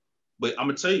 Huh? But I'm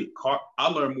gonna tell you, I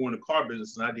learned more in the car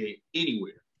business than I did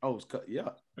anywhere. Oh, yeah.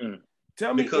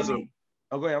 Tell me go ahead,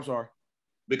 I'm sorry.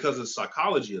 Because of the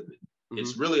psychology of it. Mm-hmm.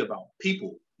 It's really about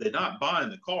people. They're not buying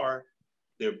the car,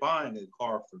 they're buying the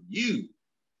car from you.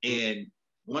 And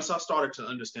once I started to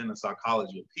understand the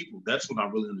psychology of people, that's when I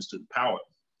really understood the power.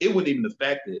 It wasn't even the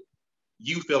fact that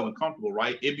you felt uncomfortable,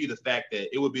 right? It would be the fact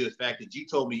that you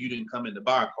told me you didn't come in to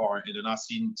buy a car, and then I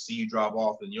see you drive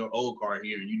off in your old car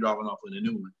here and you driving off in a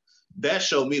new one. That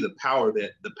showed me the power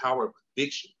of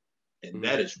conviction. And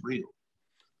that is real.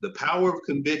 The power of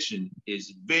conviction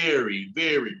is very,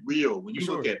 very real. When you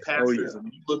look at pastors and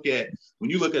when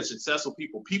you look at successful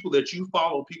people that you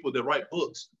follow, people that write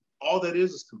books, all that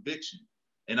is conviction.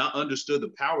 And I understood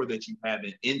the power that you have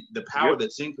in the power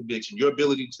that's in conviction, your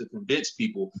ability to convince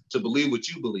people to believe what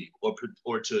you believe,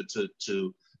 or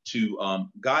to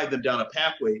guide them down a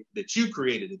pathway that you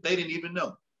created that they didn't even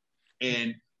know.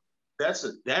 And that's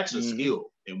a skill.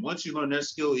 And once you learn that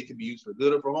skill, it can be used for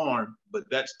good or for harm, but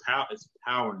that's power. It's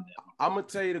power in that. I'm going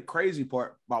to tell you the crazy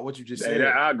part about what you just said.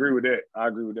 I agree with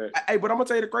that. Hey, but I'm going to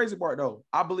tell you the crazy part though.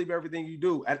 I believe everything you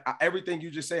do and everything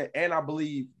you just said. And I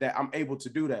believe that I'm able to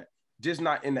do that, just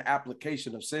not in the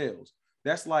application of sales.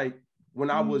 That's like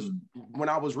when I was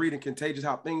reading Contagious,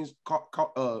 How Things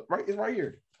right. It's right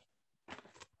here.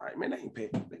 All right, man, they're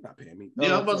not paying me.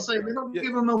 Yeah, I'm about to say, they don't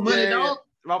give them no money, dog.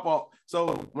 My fault. So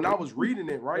when I was reading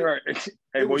it, right?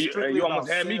 Hey, well, you almost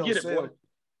had me get it, boy.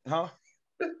 Huh?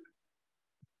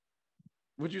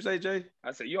 What'd you say, Jay?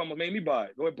 I said you almost made me buy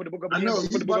it. Go ahead, put the book up again. I know.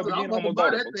 Put the book up again. Almost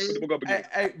bought it. Put the book up again.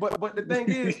 Hey, but the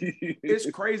thing is, it's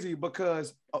crazy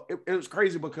because it was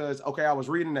crazy because I was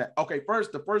reading that. Okay,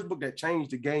 the first book that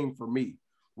changed the game for me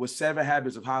was 7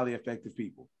 Habits of Highly Effective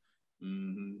People.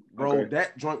 Mm-hmm. Bro,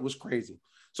 that joint was crazy.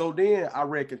 So then I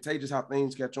read Contagious, How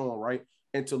Things Catch On, right?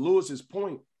 And to Lewis's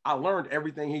point, I learned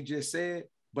everything he just said,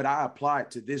 but I apply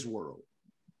it to this world.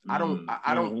 I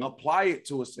don't apply it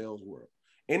to a sales world.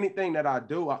 Anything that I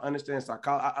do, I understand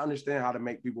psychology. I understand how to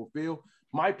make people feel.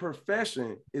 My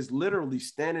profession is literally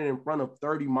standing in front of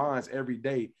 30 minds every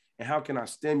day. And how can I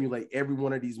stimulate every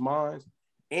one of these minds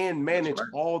and manage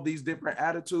all these different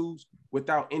attitudes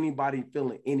without anybody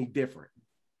feeling any different?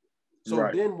 So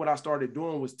then what I started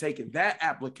doing was taking that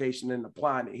application and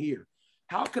applying it here.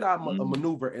 How could I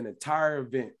maneuver an entire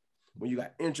event when you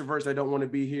got introverts that don't want to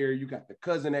be here? You got the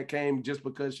cousin that came just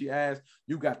because she asked.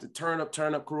 You got the turn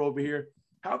up crew over here.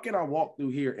 How can I walk through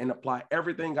here and apply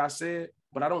everything I said,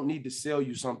 but I don't need to sell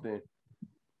you something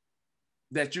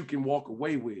that you can walk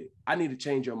away with? I need to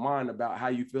change your mind about how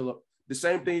you feel. The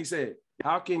same thing he said.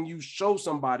 How can you show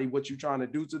somebody what you're trying to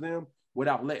do to them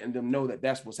without letting them know that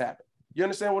that's what's happening? You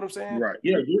understand what I'm saying? Right.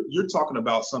 Yeah, you're talking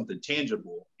about something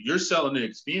tangible. You're selling an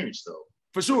experience, though.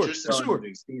 For sure. You're selling the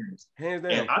experience. Hands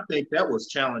down. And I think that was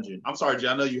challenging. I'm sorry, Jay,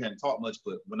 I know you hadn't talked much,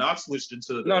 but when I switched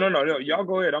into No. Y'all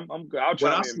go ahead. I'm good. I'll try.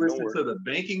 When I switched into the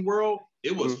banking world,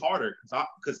 it was harder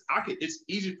because I could. It's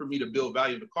easy for me to build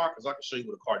value in the car because I can show you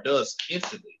what a car does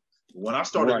instantly. When I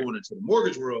started going into the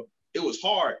mortgage world, it was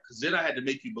hard because then I had to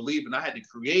make you believe, and I had to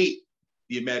create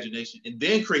the imagination and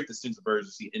then create the sense of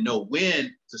urgency and know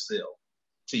when to sell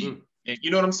to you. And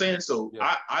you know what I'm saying? So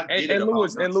I did it.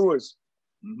 And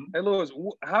Lewis,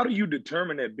 how do you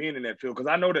determine that being in that field? Because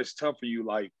I know that's tough for you,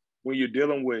 like when you're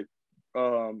dealing with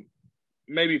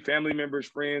maybe family members,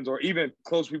 friends, or even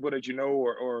close people that you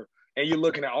know, and you're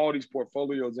looking at all these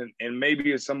portfolios, and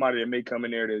maybe it's somebody that may come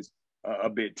in there that's a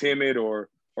bit timid or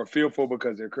fearful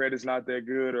because their credit's not that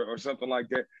good or something like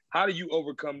that. How do you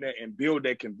overcome that and build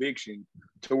that conviction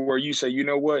to where you say, you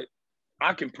know what,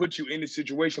 I can put you in this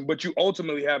situation, but you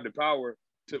ultimately have the power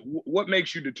to, what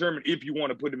makes you determine if you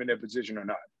want to put them in that position or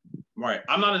not? Right.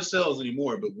 I'm not in sales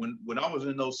anymore, but when I was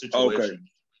in those situations,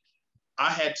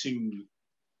 I had to,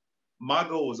 my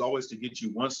goal was always to get you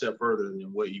one step further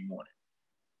than what you wanted,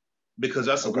 because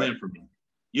that's a win for me.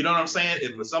 You know what I'm saying?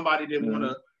 If somebody didn't want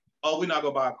to, we're not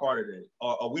gonna buy a car today,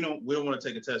 or we don't want to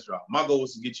take a test drive. My goal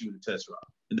was to get you in the test drive,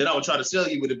 and then I would try to sell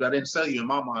you. But if I didn't sell you, in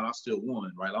my mind, I still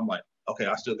won, right? I'm like, okay,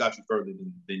 I still got you further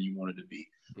than you wanted to be.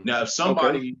 Now, if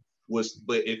somebody but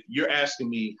if you're asking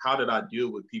me, how did I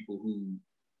deal with people who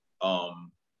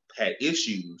had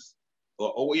issues?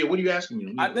 What are you asking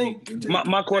me? I think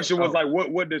my question was like,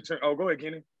 what determine? Go ahead,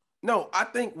 Kenny. No, I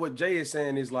think what Jay is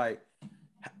saying is like,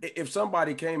 if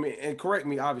somebody came in, and correct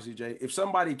me, obviously, Jay, if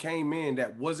somebody came in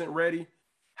that wasn't ready,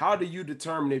 how do you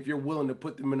determine if you're willing to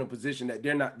put them in a position that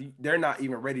they're not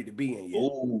even ready to be in yet?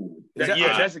 Oh,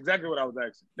 that's exactly what I was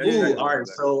asking. All right,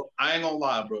 so I ain't gonna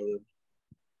lie, brother.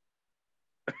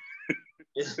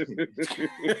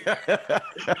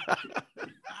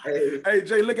 Hey,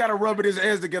 Jay, look how to rubbing his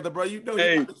hands together, bro. You know.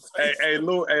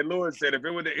 Lewis said if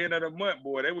it was the end of the month,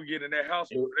 boy, they would get in that house.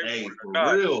 For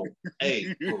real.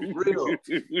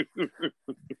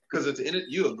 Because at the end,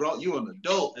 you're an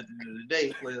adult at the end of the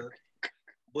day, player.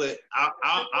 But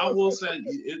I will say,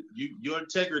 your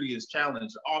integrity is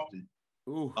challenged often.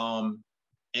 Ooh.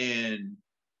 And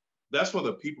that's where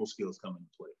the people skills come into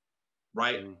play.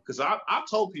 Right, because I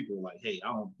told people like, hey,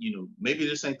 I don't, maybe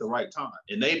this ain't the right time,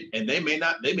 and they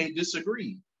may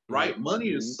disagree. Right, money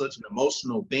is such an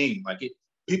emotional thing. Like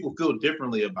people feel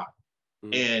differently about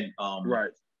it, and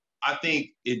I think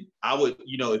I would,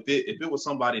 if it was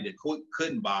somebody that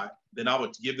couldn't buy, then I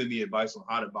would give them the advice on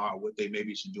how to buy or what they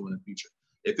maybe should do in the future.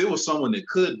 If it was someone that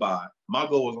could buy, my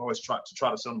goal was always try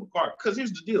to sell them a car. Because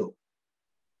here's the deal,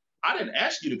 I didn't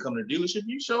ask you to come to the dealership;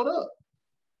 you showed up.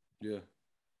 Yeah.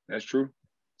 That's true.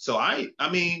 So I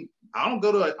don't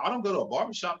go to a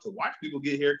barbershop to watch people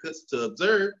get haircuts to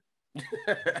observe.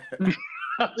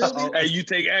 Hey, you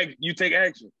take action.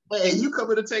 Hey, you come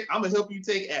in to I'm gonna help you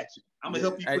take action. I'm gonna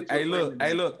help you. Hey,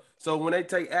 look. So when they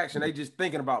take action, they just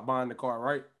thinking about buying the car,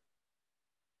 right?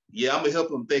 Yeah, I'm gonna help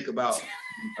them think about it.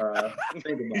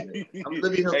 Let me help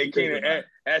you think about it.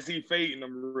 As he fading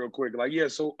them real quick, like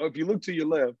so if you look to your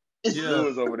left.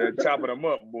 Lewis over there chopping them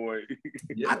up, boy.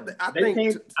 I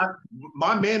think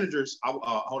my managers. Hold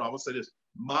on, I will say this.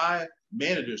 My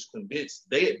managers convinced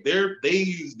they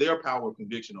use their power of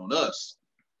conviction on us.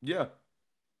 Yeah,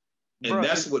 and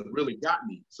that's what really got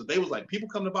me. So they was like, people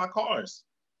come to buy cars.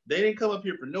 They didn't come up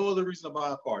here for no other reason to buy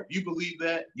a car. If you believe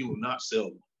that, you will not sell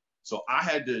them. So I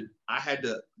had to.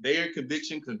 Their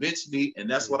conviction convinced me, and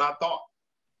that's what I thought.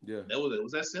 Yeah, it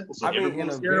was that simple. So I mean,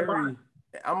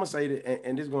 I'm gonna say that,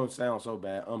 and this is gonna sound so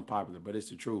bad, unpopular, but it's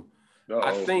the truth.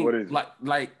 I think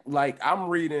like I'm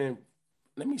reading.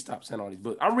 Let me stop saying all these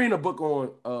books. I'm reading a book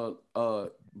on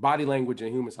body language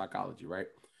and human psychology, right?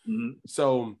 Mm-hmm.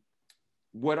 So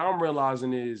what I'm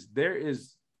realizing is there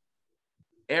is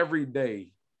every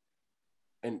day,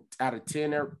 and out of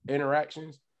 10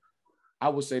 interactions, I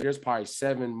would say there's probably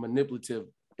 7 manipulative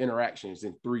interactions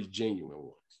and 3 genuine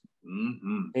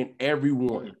ones in every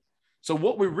one. So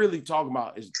what we're really talking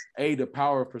about is the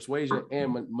power of persuasion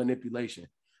and manipulation.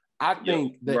 I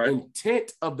think the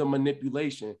intent of the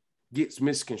manipulation gets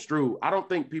misconstrued. I don't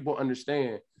think people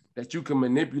understand that you can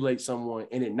manipulate someone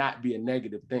and it not be a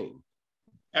negative thing.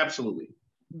 Absolutely.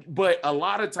 But a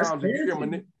lot of times you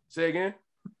hear say again?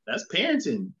 That's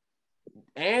parenting.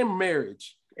 And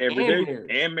marriage. Every day.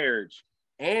 And marriage.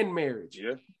 And marriage.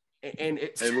 Yeah. And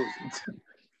it's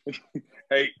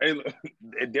hey,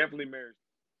 it definitely marriage.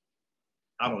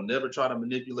 I don't never try to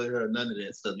manipulate her or none of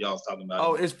that stuff y'all was talking about.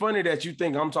 Oh, it's funny that you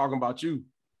think I'm talking about you.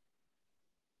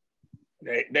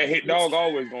 That hit dog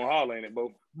always gonna holler, ain't it,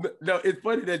 Bo? No, it's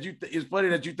funny that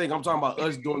you think I'm talking about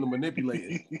us doing the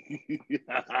manipulating.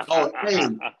 Oh, hey,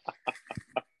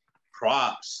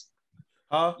 props.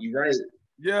 Huh? You right?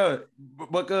 Yeah,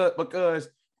 because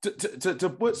to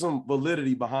put some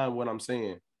validity behind what I'm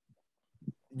saying,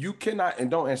 You cannot,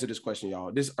 and don't answer this question,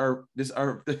 y'all. This earth.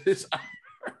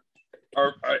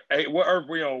 Hey, what earth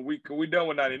we on? We done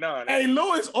with 99. Hey,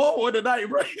 Lewis on tonight,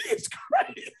 bro. It's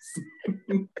crazy.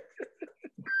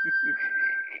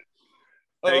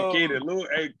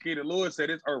 Keita Lewis said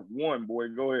it's Earth 1, boy.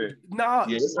 Go ahead. Nah,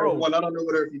 yeah, it's bro. Earth 1. I don't know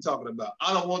what Earth you're talking about.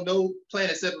 I don't want no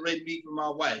planet separating me from my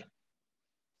wife.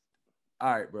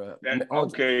 All right, bro.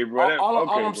 Okay, bro. All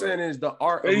I'm saying is the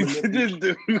art of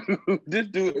this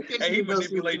dude. Hey, he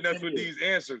manipulating us with these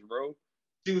answers, bro.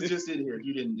 She was just in here. If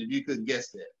you couldn't guess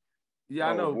that. Yeah,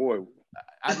 I know. Boy.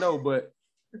 I know, but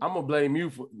I'm gonna blame you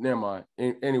for. Never mind.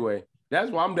 Anyway,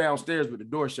 that's why I'm downstairs with the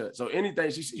door shut. So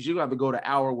anything she sees, you have to go to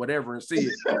hour whatever and see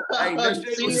it. Ain't no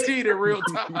shit to see it in real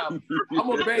time. I'm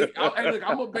gonna bank.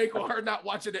 I'm gonna bank on her not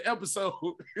watching the episode.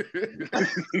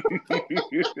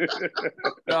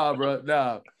 Nah, bro,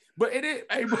 nah. But it is.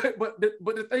 Hey, but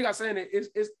the thing I'm saying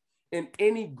is in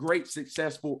any great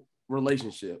successful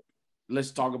relationship.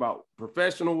 Let's talk about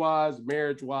professional wise,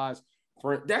 marriage wise.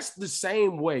 That's the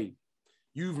same way.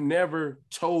 You've never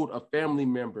told a family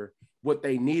member what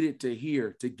they needed to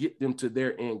hear to get them to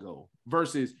their end goal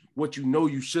versus what you know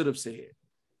you should have said.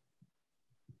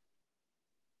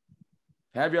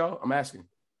 Have y'all? I'm asking.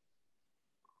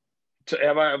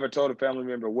 Have I ever told a family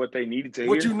member what they needed to hear?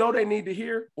 What you know they need to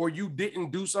hear, or you didn't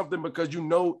do something because you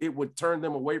know it would turn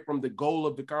them away from the goal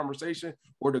of the conversation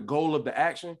or the goal of the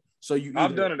action? So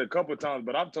I've done it a couple of times,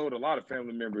 but I've told a lot of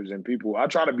family members and people, I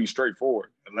try to be straightforward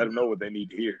and let them know what they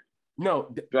need to hear.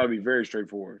 No. Try to be very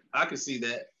straightforward. I can see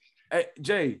that. Hey,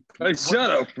 Jay. Hey, shut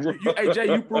up. Hey,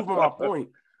 Jay, you proving my point.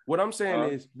 What I'm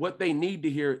saying is what they need to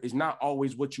hear is not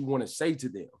always what you want to say to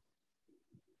them.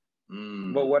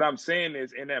 But what I'm saying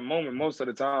is in that moment, most of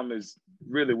the time is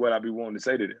really what I be wanting to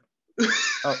say to them.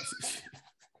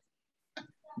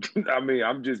 I mean,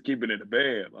 I'm just keeping it a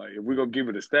band. Like, if we're gonna give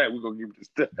it a stat, we're gonna give it a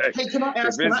stat. Hey, can I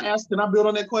build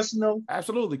on that question though?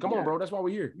 Absolutely. Come on, bro. That's why we're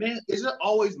here. Man, is it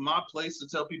always my place to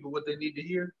tell people what they need to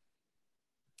hear?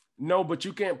 No, but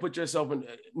you can't put yourself in.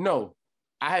 No,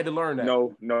 I had to learn that.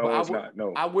 No, it's not.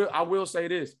 No, I will say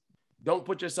this: don't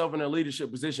put yourself in a leadership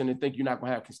position and think you're not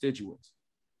gonna have constituents.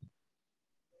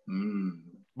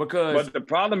 But the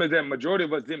problem is that majority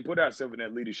of us didn't put ourselves in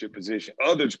that leadership position.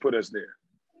 Others put us there.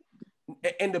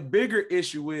 And the bigger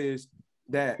issue is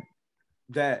that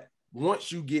once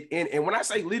you get in, and when I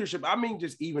say leadership, I mean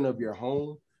just even of your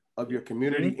home, of your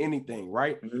community, anything,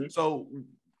 right? Mm-hmm. So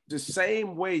the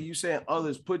same way you saying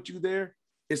others put you there,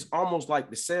 it's almost like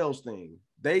the sales thing.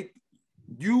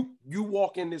 You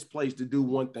walk in this place to do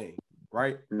one thing,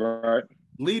 right? Right.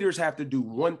 Leaders have to do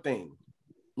one thing.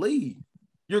 Lead.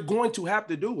 You're going to have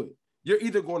to do it. You're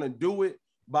either going to do it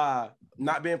by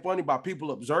not being funny, by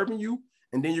people observing you,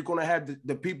 and then you're going to have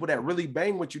the people that really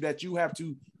bang with you that you have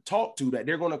to talk to, that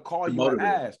they're going to call you an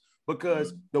ass.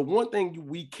 Because the one thing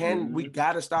we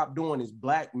got to stop doing is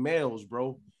black males,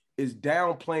 bro, is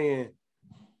downplaying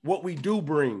what we do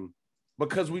bring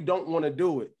because we don't want to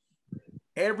do it.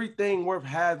 Everything worth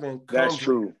having comes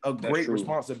with a great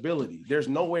responsibility. There's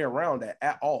no way around that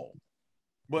at all.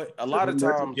 But a lot of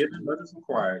times,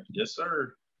 required. Yes,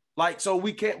 sir. Like, so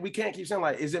we can't keep saying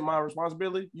like, is it my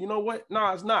responsibility? You know what? No,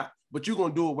 it's not. But you're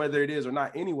gonna do it whether it is or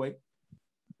not anyway.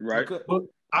 Right. But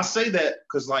I say that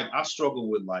because like I struggle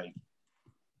with like,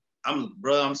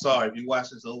 I'm sorry if you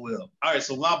watch this, oh well. All right,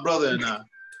 so my brother and I,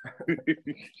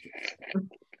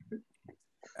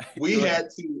 we had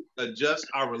to adjust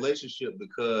our relationship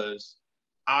because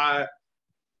I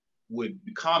would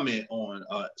comment on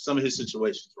some of his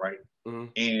situations, right? Mm-hmm.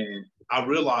 And I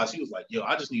realized he was like, yo,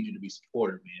 I just need you to be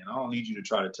supportive, man. I don't need you to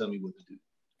try to tell me what to do.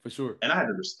 For sure. And I had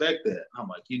to respect that. I'm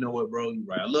like, you know what, bro? You're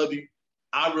right. I love you.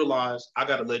 I realized I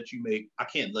got to let you I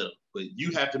can't let him, but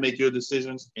you have to make your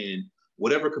decisions in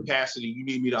whatever capacity you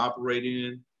need me to operate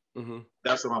in. Mm-hmm.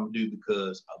 That's what I'm going to do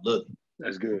because I love you.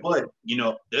 That's good. But, you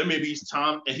know, there may be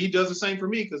time, and he does the same for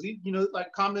me because he, you know,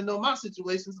 like commenting on my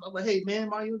situations. I'm like, hey, man,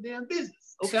 mind your damn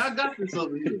business. Okay, I got this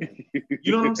over here.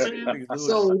 You know what I'm saying?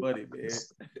 So, funny, man.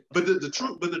 But the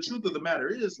truth of the matter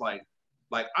is, like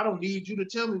I don't need you to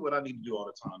tell me what I need to do all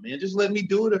the time, man. Just let me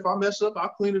do it. If I mess up, I'll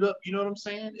clean it up. You know what I'm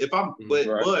saying? If I'm,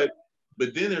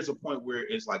 but then there's a point where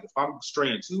it's like, if I'm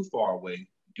straying too far away,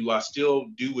 do I still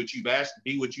do what you've asked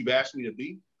me to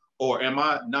be, or am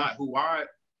I not who I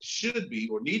should be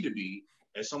or need to be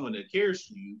as someone that cares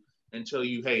for you and tell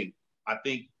you, hey, I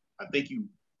think you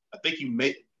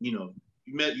may, you know,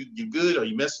 you're good or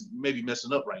you may be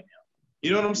messing up right now.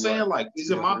 You know what I'm saying? Right. Like, is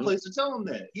it my place to tell him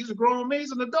that? He's a grown man,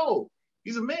 he's an adult.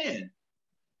 He's a man.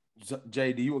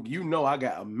 Jay, do you know I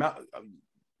got I mean,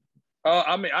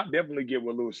 I definitely get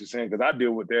what Lewis is saying because I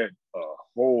deal with that a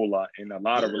whole lot in a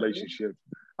lot of relationships.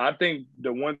 I think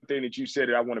the one thing that you said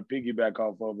that I want to piggyback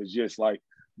off of is just like,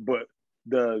 but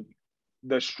the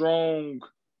strong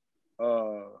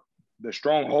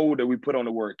hold that we put on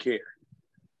the word care.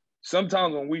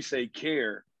 Sometimes when we say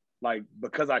care, like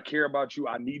because I care about you,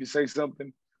 I need to say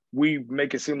something. We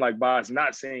make it seem like by us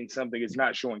not saying something, it's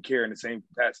not showing care in the same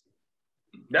capacity.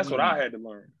 That's what I had to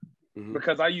learn.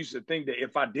 Because I used to think that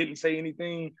if I didn't say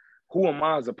anything, who am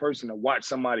I as a person to watch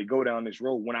somebody go down this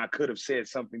road when I could have said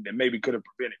something that maybe could have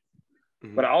prevented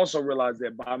it? But I also realized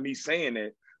that by me saying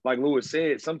it, like Lewis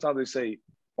said, sometimes they say,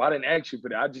 well, I didn't ask you for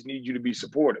that. I just need you to be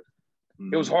supportive.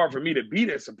 It was hard for me to be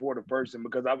that supportive person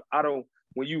because I don't,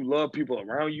 when you love people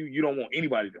around you, you don't want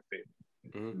anybody to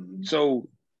fail. So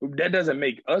that doesn't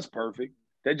make us perfect.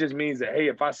 That just means that, hey,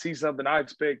 if I see something, I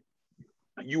expect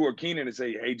you or Keenan to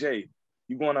say, hey, Jay,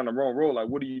 you're going on the wrong road. Like,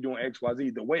 what are you doing X, Y, Z?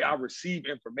 The way I receive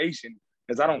information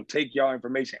is I don't take y'all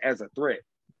information as a threat.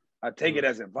 I take it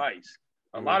as advice.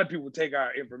 A lot of people take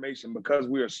our information because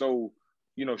we are so,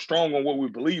 strong on what we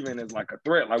believe in as like a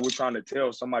threat. Like we're trying to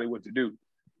tell somebody what to do.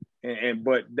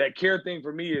 But that care thing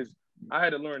for me is I had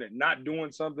to learn that not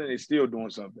doing something is still doing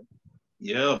something.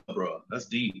 Yeah, bro. That's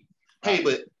deep. Hey,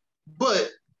 but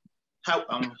how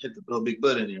I'm gonna hit the little big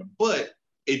butt in there. But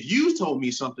if you told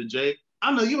me something, Jay,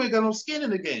 I know you ain't got no skin in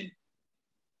the game.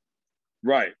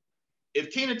 Right.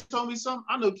 If Keenan told me something,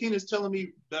 I know Keenan's telling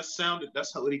me that's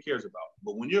what he cares about.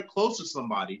 But when you're close to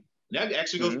somebody, that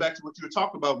actually goes back to what you were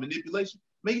talking about, manipulation.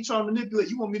 Maybe you trying to manipulate,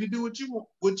 you want me to do what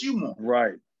you want.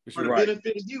 Right. For the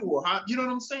benefit of you, or how, you know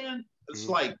what I'm saying? It's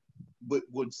like, but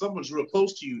when someone's real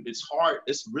close to you, it's hard.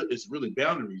 It's really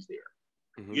boundaries there.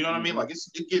 You know what I mean? Like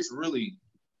it gets really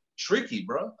tricky,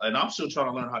 bro. And I'm still trying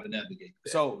to learn how to navigate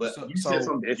that. You said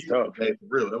something, it's tough. Hey, for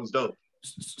real, that was dope.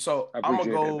 So I'm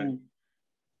gonna go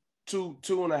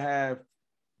 2.5,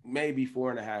 maybe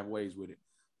 4.5 ways with it.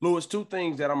 Lewis, 2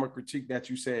 things that I'm gonna critique that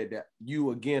you said that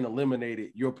you again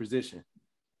eliminated your position.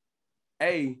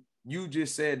 A, you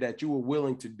just said that you were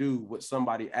willing to do what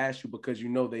somebody asked you because you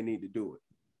know they need to do it.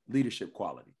 Leadership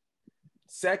quality.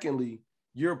 Secondly,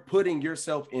 you're putting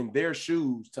yourself in their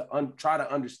shoes to try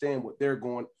to understand what's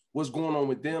going on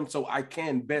with them, so I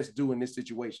can best do in this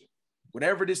situation.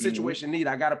 Whatever this situation need,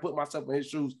 I got to put myself in his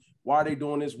shoes. Why are they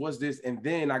doing this? What's this? And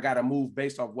then I got to move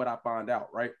based off what I find out,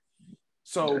 right?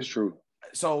 So that's true.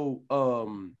 So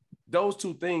those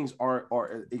 2 things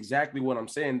are exactly what I'm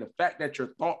saying. The fact that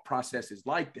your thought process is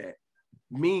like that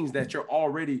means that you're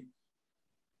already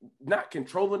not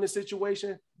controlling the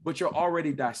situation, but you're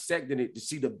already dissecting it to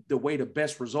see the way the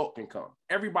best result can come.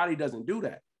 Everybody doesn't do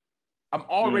that. I'm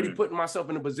already putting myself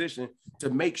in a position to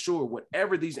make sure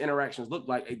whatever these interactions look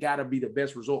like, it got to be the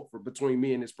best result for between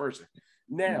me and this person.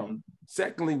 Now,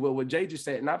 secondly, what Jay just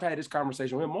said, and I've had this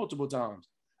conversation with him multiple times,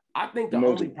 I think the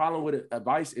only problem with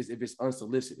advice is if it's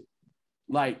unsolicited.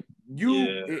 Like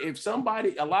if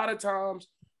somebody, a lot of times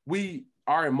we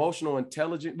are emotional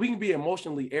intelligent. We can be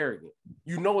emotionally arrogant.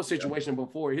 You know a situation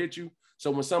before it hits you. So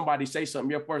when somebody says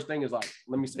something, your first thing is like,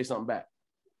 let me say something back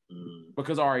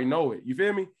because I already know it. You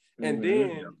feel me? And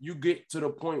then you get to the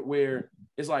point where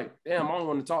it's like, damn, I don't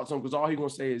want to talk to him because all he's going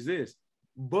to say is this.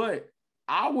 But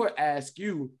I would ask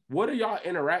you, what are y'all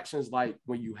interactions like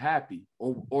when you happy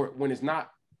or when it's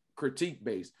not critique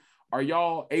based? Are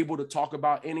y'all able to talk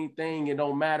about anything? It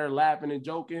don't matter, laughing and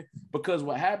joking? Because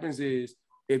what happens is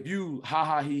if you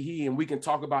he and we can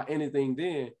talk about anything,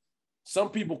 then some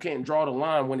people can't draw the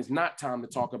line when it's not time to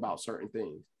talk about certain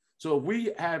things. So if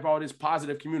we have all this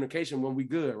positive communication when we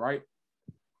good, right?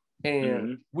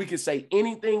 And we can say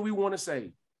anything we want to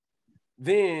say,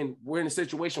 then we're in a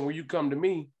situation where you come to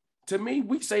me,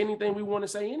 we say anything we want to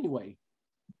say anyway.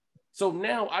 So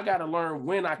now I got to learn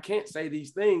when I can't say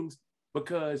these things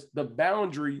because the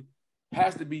boundary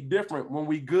has to be different when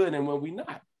we good and when we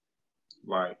not.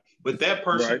 Right. But that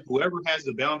person, whoever has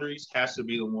the boundaries, has to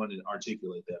be the one to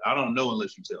articulate that. I don't know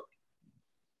unless you tell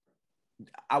me.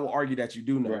 I will argue that you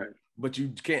do know, but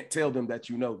you can't tell them that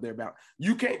you know they're bound.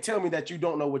 You can't tell me that you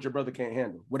don't know what your brother can't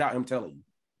handle without him telling you.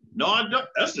 No, I don't.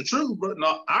 That's the truth, bro.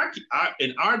 No, I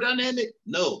in our dynamic,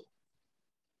 no.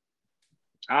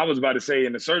 I was about to say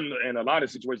in a lot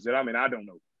of situations that I'm in, I don't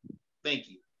know. Thank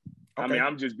you. I mean,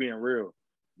 I'm just being real.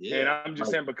 Yeah. And I'm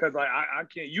just saying because I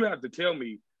can't, you have to tell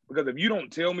me, because if you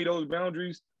don't tell me those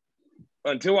boundaries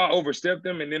until I overstep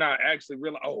them and then I actually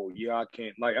realize, oh yeah, I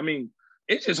can't. Like, I mean,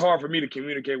 it's just hard for me to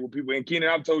communicate with people. And Keenan,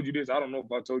 I've told you this. I don't know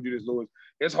if I told you this, Louis.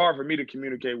 It's hard for me to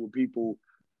communicate with people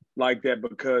like that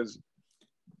because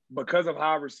of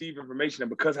how I receive information and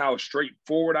because how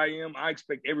straightforward I am. I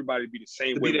expect everybody to be the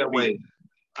same way. Be that way.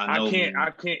 I can't,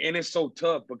 and it's so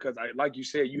tough because like you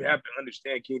said, you have to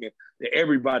understand, Keenan, that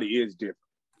everybody is different.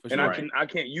 And I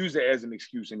can't use it as an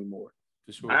excuse anymore.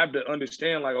 For sure. I have to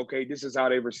understand, like, okay, this is how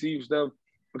they receive stuff.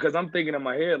 Because I'm thinking in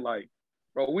my head, like,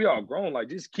 bro, we all grown. Like,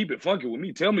 just keep it funky with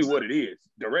me. Tell me what it is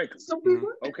directly.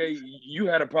 Okay, you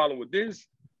had a problem with this.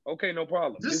 Okay, no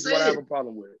problem. This is what I have a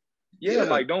problem with. Yeah,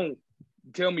 like, don't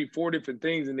tell me 4 different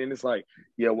things and then it's like,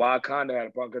 yeah, well, I kind of had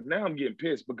a problem. Because now I'm getting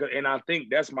pissed. And I think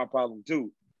that's my problem,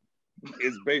 too.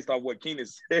 It's based off what Keenan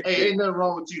said. Hey, ain't nothing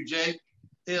wrong with you, Jay.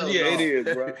 Hell yeah, no. it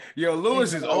is, bro. Yo,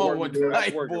 Lewis is on one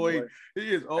tonight, boy.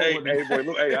 He is on one tonight. Hey,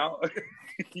 boy, look,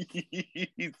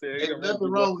 he said, ain't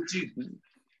nothing wrong with you.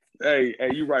 Hey,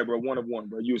 you right, bro. 1 of 1,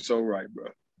 bro. You were so right, bro.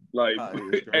 Like,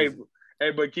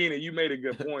 but Keenan, you made a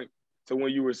good point to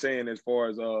when you were saying as far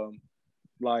as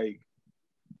like,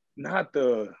 not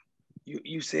the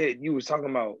you said you was talking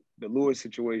about the Lewis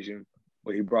situation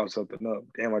where he brought something up.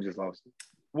 Damn, I just lost it.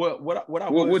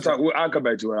 I'll come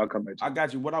back to it. I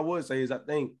got you. What I would say is I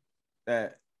think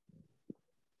that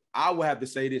I would have to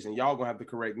say this, and y'all gonna have to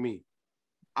correct me.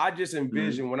 I just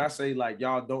envision when I say like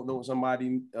y'all don't know what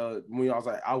somebody when y'all was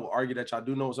like I would argue that y'all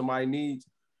do know what somebody needs,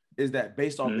 is that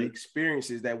based on the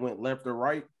experiences that went left or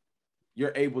right,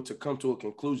 you're able to come to a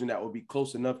conclusion that will be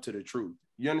close enough to the truth.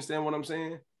 You understand what I'm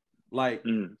saying? Like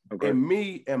in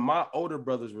me and my older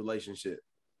brother's relationship,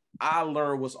 I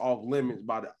learned what's off limits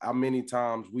by how many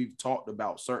times we've talked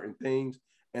about certain things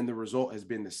and the result has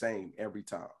been the same every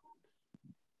time.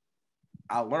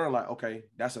 I learned like, okay,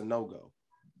 that's a no-go.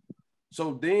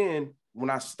 So then when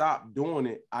I stopped doing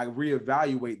it, I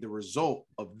reevaluate the result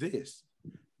of this.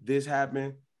 This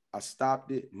happened. I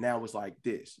stopped it. Now it's like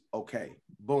this. Okay,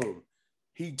 boom.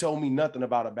 He told me nothing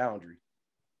about a boundary.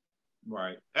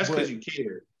 Right. That's because you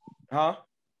cared. Huh?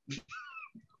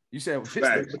 You said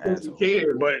because you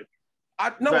cared, but I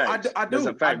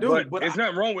do. But it's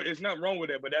not wrong with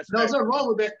that. But that's no, it's not wrong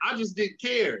with that. I just didn't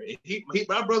care.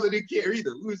 My brother didn't care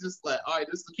either. We was just like, all right,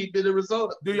 let's keep it a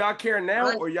result. Do y'all care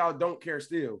now or y'all don't care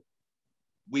still?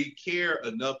 We care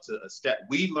enough to establish.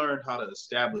 We learned how to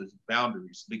establish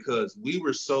boundaries because we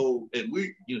were so, and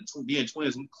we, being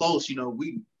twins, we close.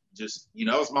 We just,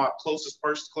 that was my closest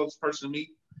person to me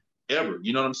ever.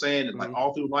 You know what I'm saying? And like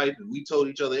all through life, and we told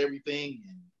each other everything.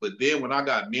 But then when he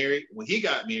got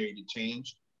married, it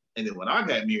changed. And then when I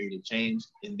got married, it changed.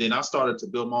 And then I started to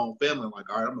build my own family. I'm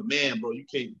like, all right, I'm a man, bro. You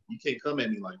can't come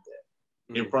at me like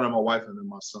that in front of my wife and then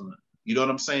my son. You know what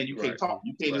I'm saying? You can't talk.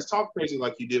 You can't just talk crazy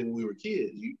like you did when we were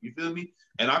kids. You feel me?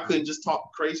 And I couldn't just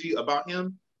talk crazy about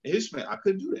him and his man. I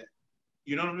couldn't do that.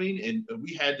 You know what I mean? And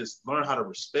we had to learn how to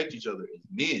respect each other as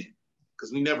men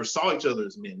because we never saw each other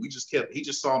as men. He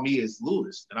just saw me as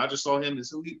Lewis, and I just saw him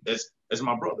as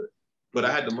my brother. But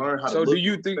I had to learn how to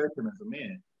respect him as a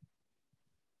man.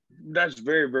 That's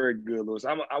very, very good, Lewis.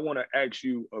 I want to ask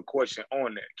you a question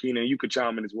on that, Keenan. You could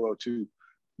chime in as well too.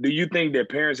 Do you think that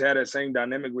parents have that same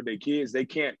dynamic with their kids? They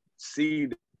can't see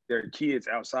their kids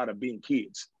outside of being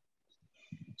kids.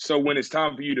 So when it's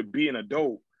time for you to be an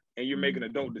adult and you're making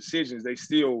adult decisions, they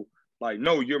still like,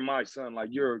 no, you're my son. Like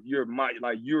you're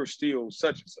still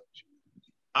such and such.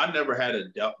 I never had a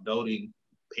doting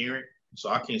parent, so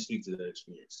I can't speak to that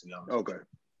experience, to be honest.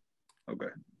 Okay.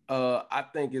 I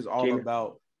think it's all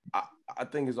about. I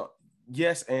think it's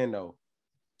yes and no.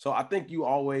 So I think you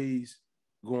always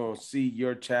going to see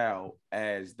your child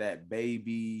as that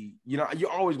baby.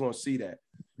 You're always going to see that.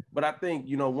 But I think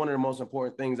one of the most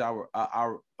important things I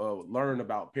learned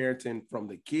about parenting from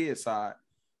the kid side.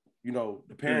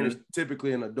 The parent is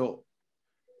typically an adult,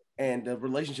 and the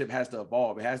relationship has to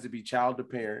evolve. It has to be child to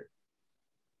parent.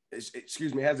 It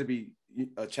has to be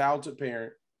a child to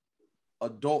parent,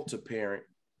 adult to parent.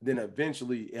 Then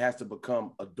eventually it has to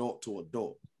become adult to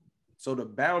adult. So the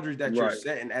boundaries that you're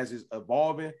setting as it's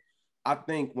evolving, I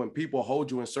think when people hold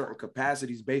you in certain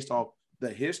capacities based off the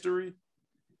history,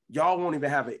 y'all won't even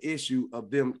have an issue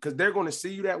of them because they're going to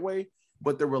see you that way,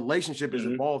 but the relationship has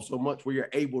evolved so much where you're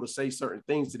able to say certain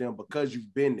things to them because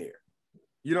you've been there.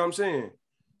 You know what I'm saying?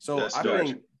 So I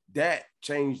think that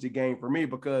changed the game for me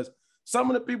because some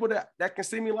of the people that can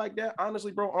see me like that,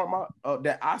 honestly, bro, aren't my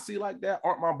that I see like that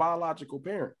aren't my biological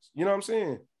parents. You know what I'm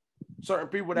saying? Certain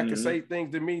people that can say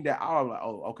things to me that I'm like,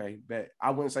 oh, okay, bet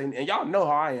I wouldn't say. And y'all know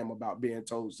how I am about being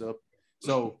told stuff.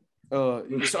 So,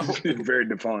 very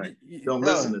defined. Don't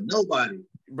listen to nobody,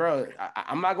 bro.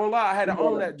 I'm not gonna lie. I had to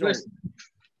own that joint.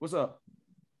 What's up?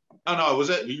 Oh no, was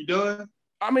that you done?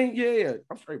 I mean, yeah,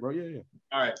 I'm straight, bro. Yeah.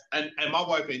 All right, and my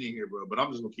wife ain't in here, bro, but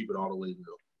I'm just gonna keep it all the way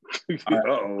real.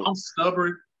 Right. I'm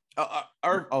stubborn.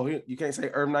 You can't say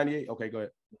Irv 98? Okay, go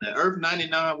ahead. Irv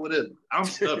 99, whatever. I'm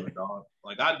stubborn, dog.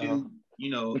 Like I do,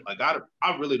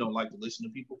 I really don't like to listen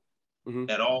to people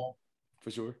at all.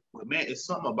 For sure. But man, it's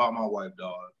something about my wife,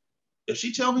 dog. If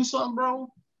she tell me something, bro,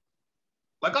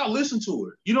 Like I'll listen to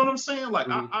her. You know what I'm saying? Like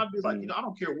Mm-hmm. I'd be like, you know, I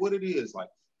don't care what it is. Like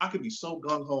I could be so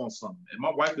gung ho on something, and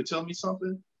my wife could tell me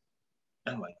something,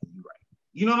 and I'm like, you're right.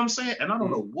 You know what I'm saying? And I don't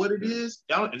know what it is.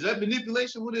 Is that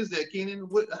manipulation? What is that, Kenan?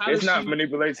 It's not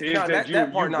manipulation. It's No, that you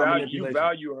manipulation.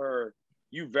 value her.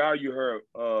 You value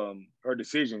her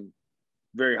decision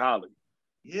very highly.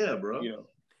 Yeah, bro. You know,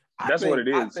 that's what it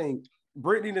is. I think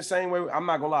Brittany the same way. I'm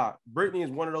not gonna lie. Brittany is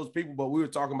one of those people, but we were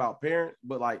talking about parent,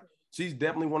 but like she's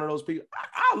definitely one of those people.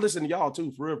 I listen to y'all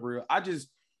too, for real. I just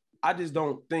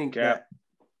don't think Cap. that.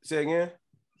 Say again.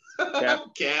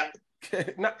 Cap.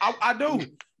 No, I do,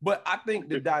 but I think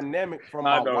the dynamic from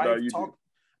my wife talk.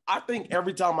 I think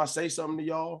every time I say something to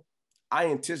y'all, I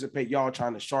anticipate y'all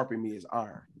trying to sharpen me as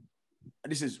iron.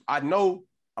 I know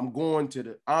I'm going to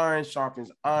the iron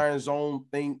sharpens iron zone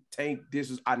tank.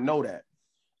 I know that.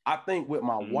 I think with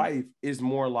my wife is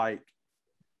more like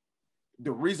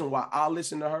the reason why I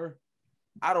listen to her.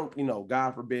 I don't,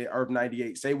 God forbid, Earth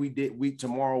 98. Say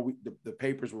tomorrow the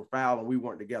papers were filed and we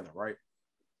weren't together, right?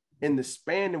 In the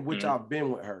span in which I've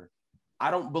been with her,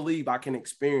 I don't believe I can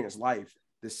experience life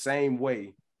the same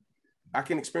way. I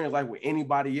can experience life with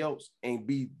anybody else and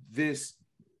be this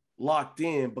locked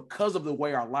in because of the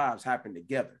way our lives happen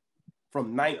together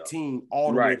from 19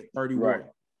 all the way to 31. Right.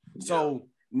 So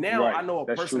now I know a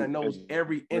person that knows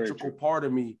every integral part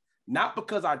of me, not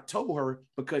because I told her,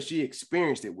 because she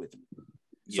experienced it with me.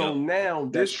 So now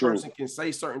this person can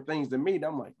say certain things to me that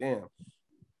I'm like, damn,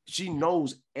 she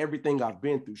knows everything I've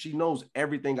been through. She knows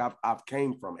everything I've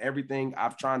came from, everything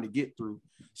I've tried to get through.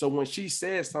 So when she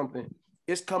says something,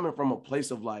 it's coming from a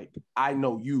place of like, I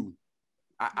know you.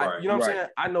 You know what I'm saying?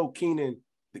 I know Kenan,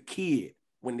 the kid.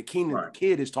 When the the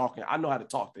kid is talking, I know how to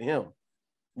talk to him.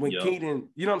 When Kenan,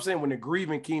 you know what I'm saying? When they're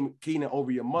grieving Kenan over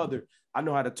your mother, I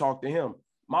know how to talk to him.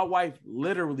 My wife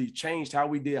literally changed how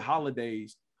we did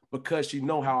holidays because she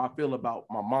know how I feel about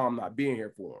my mom not being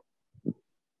here for him.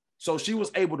 So she was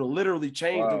able to literally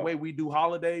change the way we do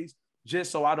holidays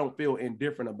just so I don't feel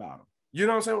indifferent about them. You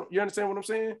know what I'm saying? You understand what I'm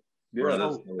saying?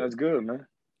 Yeah, that's good, man.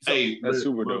 Hey, that's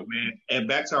super dope, man. And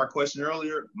back to our question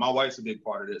earlier, my wife's a big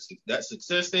part of this. That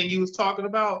success thing you was talking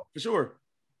about, for sure.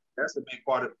 That's a big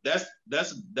part of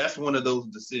that's one of those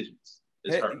decisions.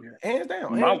 It's her. Hands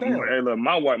down. Hey, look,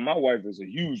 my wife is a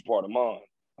huge part of mine.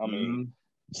 I mean,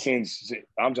 since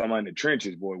I'm talking about in the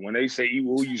trenches, boy. When they say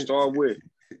who you start with,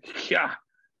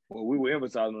 well, we were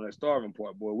emphasizing on that starving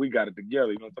part, boy. We got it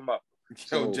together. You know what I'm talking about?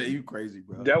 So, Jay, you crazy,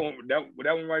 bro. That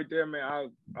one right there, man. I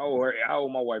owe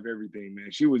my wife everything,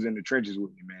 man. She was in the trenches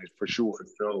with me, man, for sure.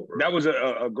 Bro. That was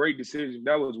a great decision.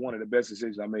 That was one of the best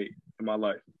decisions I made in my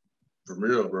life. For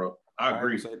real, bro. I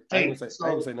agree. I ain't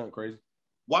gonna say nothing crazy.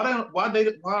 Why don't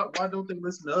they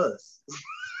listen to us?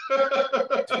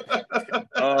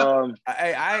 I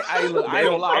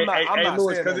don't lie. I'm not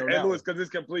Louis, saying that. Hey, Louis, because it's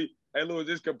complete. Hey, Louis,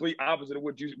 it's complete opposite of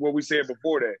what we said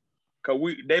before that. Cause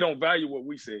they don't value what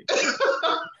we say.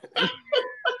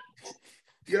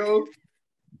 Yo,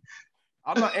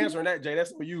 I'm not answering that, Jay.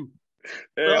 That's for you.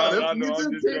 Hey, bro, I know.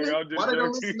 Why they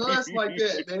don't listen to us like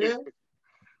that, man?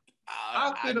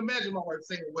 I can't imagine my wife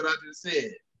saying what I just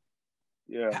said.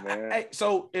 Yeah, man. Hey,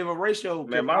 so if a ratio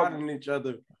confiding in each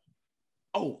other,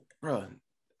 bro,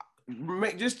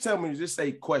 just tell me. Just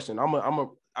say question.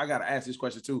 I gotta ask this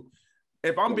question too.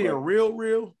 If I'm being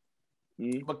real.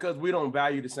 Because we don't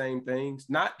value the same things,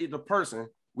 not the person,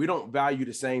 we don't value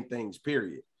the same things,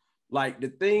 period. Like the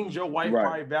things your wife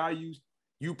probably values,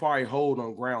 you probably hold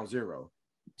on ground zero.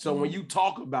 So when you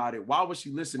talk about it, why would she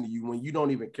listen to you when you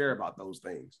don't even care about those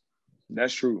things?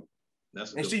 That's true.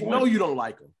 And she know you don't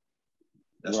like them.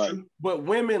 That's true. But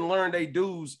women learn they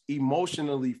dues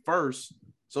emotionally first.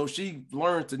 So she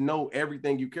learns to know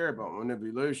everything you care about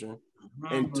manipulation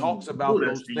and talks about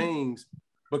those things.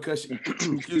 Because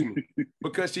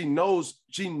because she knows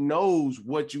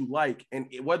what you like, and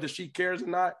whether she cares or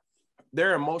not,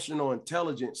 their emotional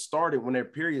intelligence started when their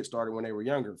period started when they were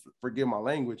younger. Forgive my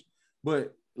language,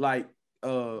 but like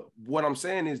what I'm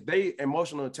saying is they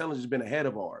emotional intelligence has been ahead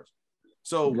of ours.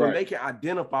 So when they can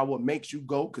identify what makes you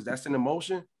go, because that's an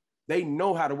emotion, they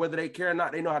know how to, whether they care or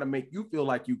not, they know how to make you feel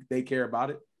like they care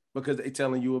about it because they're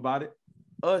telling you about it.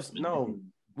 Us, no.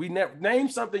 We never name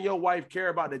something your wife care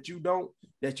about that you don't,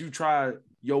 that you try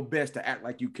your best to act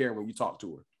like you care when you talk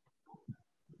to her.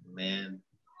 Man,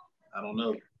 I don't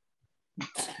know.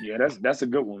 Yeah, that's a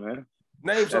good one, man.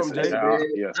 Name something, Jay.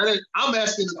 I'm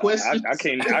asking the question. I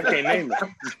can't name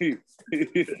it.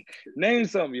 Name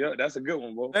something, yeah. That's a good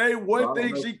one, bro. Hey, what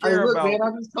thing she care about? Man,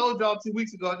 I just told y'all 2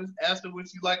 weeks ago. I just asked her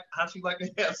how she like to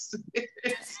have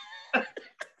sex.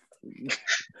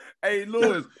 Hey,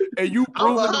 Louis, and you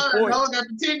I'm proving behind, the point. I got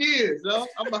 10 years, yo.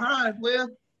 I'm behind, player.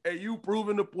 And you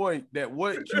proving the point that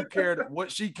what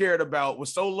she cared about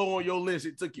was so low on your list,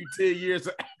 it took you 10 years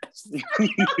to ask.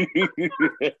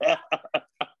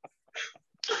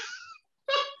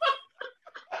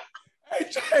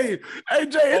 AJ,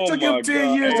 it took him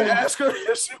 10 years to ask her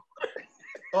this.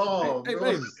 Oh, hey,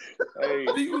 baby.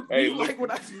 Do you like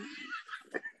what I see?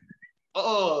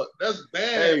 Oh, that's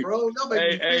bad, bro. Y'all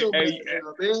make me feel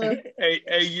bad, man.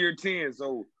 Hey, year 10.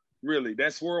 So really,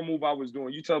 that swirl move I was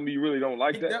doing, you tell me you really don't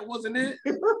like that? That wasn't it?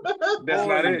 That's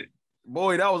not it.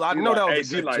 Boy, that was, I know that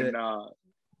was a good check.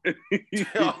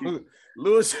 Nah.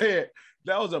 Lewis said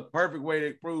that was a perfect way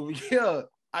to prove. Yeah,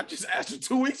 I just asked her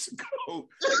 2 weeks ago.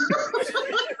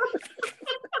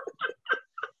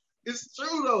 It's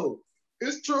true though.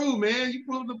 It's true, man. You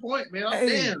proved the point, man. I'm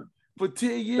damn. For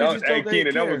 10 years,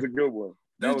 Keenan, that was a good one.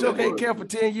 This joke ain't care for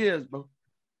 10 years, bro.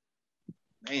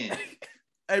 Man.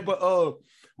 Hey, but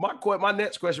my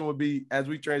next question would be, as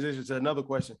we transition to another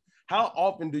question, how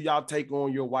often do y'all take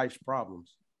on your wife's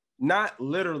problems? Not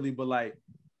literally, but like,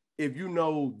 if you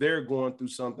know they're going through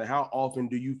something, how often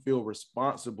do you feel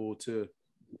responsible to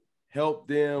help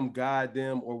them, guide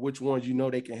them, or which ones you know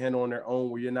they can handle on their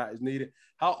own where you're not as needed?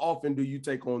 How often do you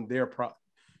take on their problems?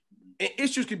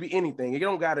 Issues could be anything. It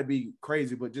don't got to be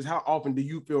crazy, but just how often do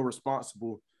you feel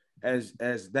responsible as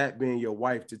that being your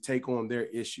wife to take on their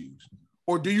issues?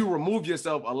 Or do you remove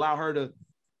yourself, allow her to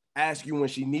ask you when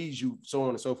she needs you, so on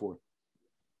and so forth?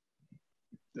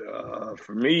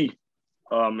 For me,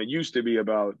 it used to be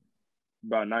about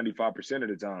 95% of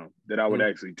the time that I would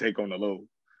actually take on the load.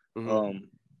 Mm-hmm.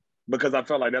 Because I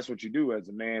felt like that's what you do as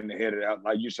a man to head it out.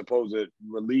 Like, you're supposed to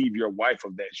relieve your wife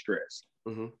of that stress.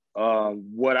 Mm-hmm.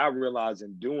 What I realized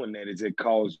in doing that is it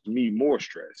caused me more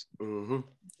stress. Mm-hmm.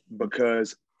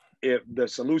 Because if the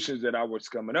solutions that I was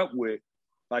coming up with,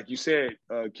 like you said,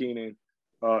 Keenan,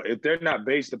 if they're not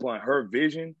based upon her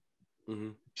vision,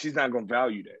 she's not going to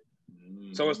value that.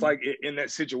 So it's like in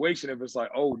that situation, if it's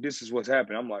like, oh, this is what's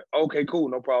happening, I'm like, okay, cool,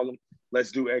 no problem.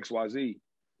 Let's do X, Y, Z.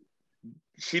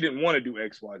 She didn't want to do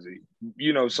X, Y, Z,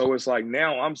 you know? So it's like,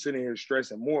 now I'm sitting here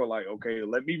stressing more like, okay,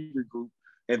 let me regroup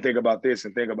and think about this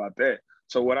and think about that.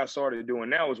 So what I started doing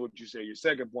now is what you said. Your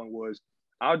second point was,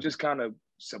 I'll just kind of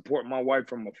support my wife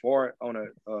from afar on a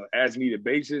as needed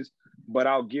basis, but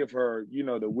I'll give her, you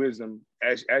know, the wisdom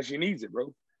as she needs it,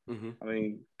 bro. Mm-hmm. I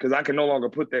mean, because I can no longer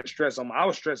put that stress on. I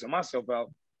was stressing myself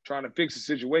out trying to fix a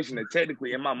situation that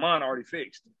technically in my mind already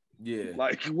fixed. Yeah.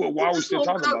 Like, why are we still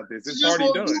talking about this? It's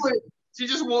already done. She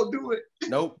just won't do it.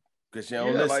 Nope. Because she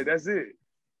don't listen. Like, that's it.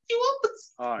 She won't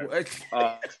listen. All right.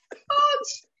 All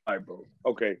right, bro.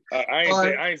 Okay.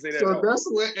 I ain't say that. So that's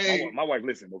what, my wife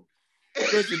listen, bro.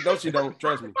 Listen, no, she don't.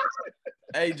 Trust me.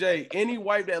 Hey, Jay, any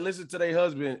wife that listens to their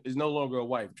husband is no longer a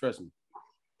wife. Trust me.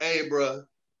 Hey, bro.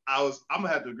 I'm gonna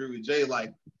have to agree with Jay.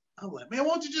 Like, I'm like, man,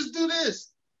 why don't you just do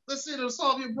this? Let's see, it'll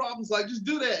solve your problems. Like, just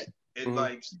do that. And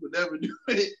like, she would never do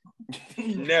it.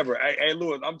 Never. Hey,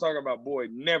 Lewis, I'm talking about boy.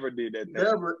 Never did that.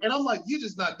 Never. And I'm like, you're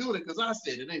just not doing it because I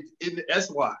said it. That's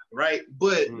why, right?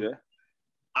 But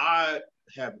I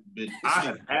have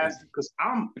asked because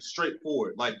I'm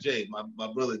straightforward. Like Jay, my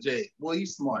brother Jay. Boy,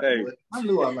 he's smart. Hey, boy. I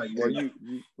knew I like you.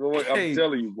 I'm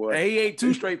telling you, boy. He ain't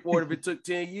too straightforward if it took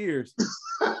 10 years.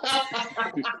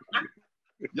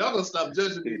 Y'all gonna stop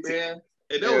judging me, man.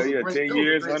 And that was 10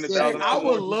 years, 100,000. I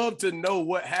would love to know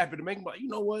what happened to make him like, you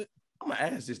know what? I'm gonna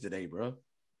ask this today, bro.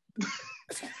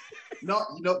 No,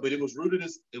 but it was rooted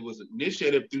it was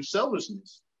initiated through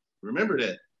selfishness. Remember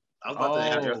that. I was about to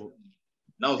ask her. And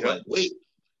I was like, wait,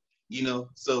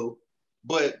 so,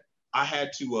 but I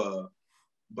had to,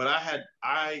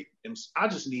 I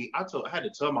had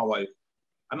to tell my wife,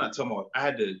 I had to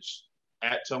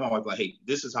tell my wife, like, hey,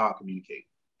 this is how I communicate.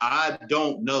 I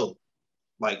don't know.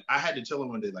 Like, I had to tell her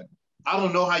one day, like, I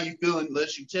don't know how you feel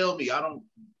unless you tell me. I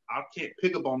can't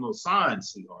pick up on those signs,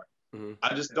 sweetheart. Mm-hmm.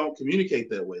 I just don't communicate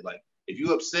that way. Like, if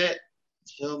you're upset,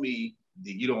 tell me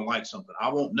that you don't like something. I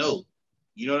won't know.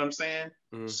 You know what I'm saying?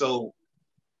 Mm-hmm. So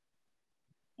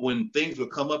when things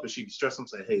would come up and she'd be stressed, I'm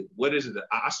saying, hey, what is it?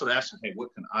 I started asking, hey,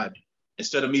 what can I do?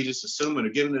 Instead of me just assuming or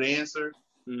giving an answer,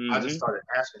 I just started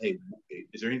asking, hey,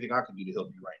 is there anything I can do to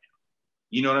help you right now?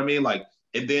 You know what I mean? Like,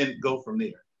 and then go from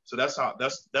there. So that's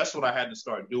what I had to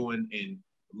start doing and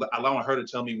allowing her to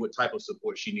tell me what type of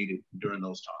support she needed during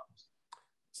those times.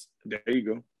 There you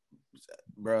go.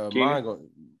 Bro,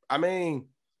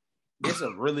 it's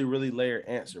a really, really layered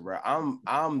answer, bro.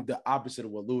 I'm the opposite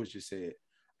of what Lewis just said.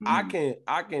 Mm.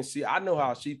 I can see, I know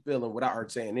how she's feeling without her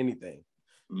saying anything.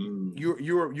 Mm.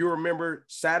 You remember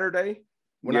Saturday?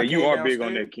 When you are big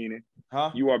on that, Keenan.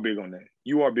 Huh? You are big on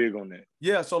that.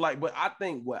 Yeah, so like, but I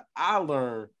think what I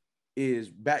learned is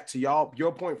back to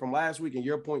your point from last week and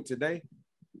your point today.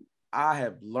 I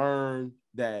have learned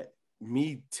that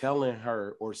me telling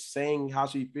her or saying how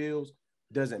she feels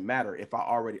doesn't matter if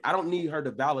I don't need her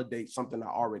to validate something I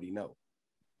already know.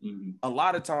 Mm-hmm. A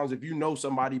lot of times, if you know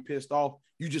somebody pissed off,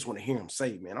 you just want to hear them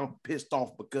say, man, I'm pissed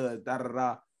off because da da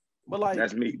da. But like,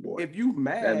 that's me, boy. If you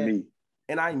mad, that's me.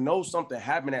 And I know something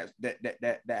happened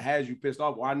that has you pissed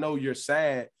off, or I know you're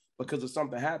sad because of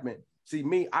something happened. See,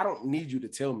 me, I don't need you to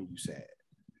tell me you're sad.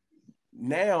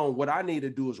 Now, what I need to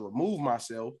do is remove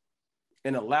myself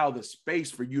and allow the space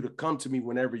for you to come to me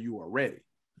whenever you are ready.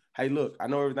 Hey, look, I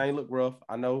know everything look rough.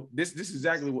 I know this is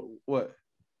exactly what.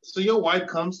 So your wife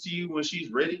comes to you when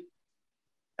she's ready?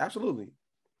 Absolutely.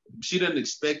 She doesn't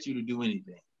expect you to do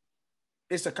anything.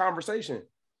 It's a conversation.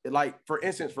 Like, for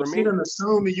instance, for me. She doesn't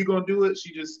assume that you're going to do it.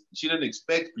 She doesn't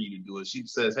expect for you to do it. She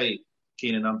says, hey,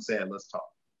 Keenan, I'm sad. Let's talk.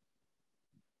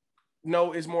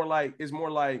 No, it's more like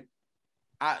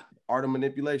art of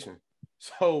manipulation.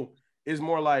 So it's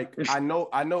more like I know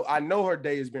her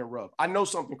day has been rough. I know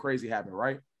something crazy happened,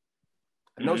 right?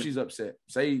 I know she's upset.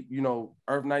 Say,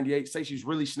 Earth 98, say she's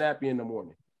really snappy in the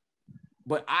morning.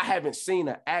 But I haven't seen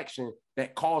an action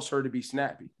that caused her to be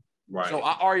snappy. Right. So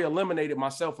I already eliminated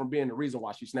myself from being the reason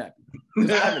why she's snappy.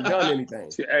 I haven't done anything.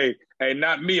 Hey,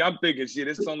 not me. I'm thinking shit.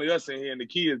 It's only us in here and the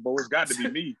kids, but it's got to be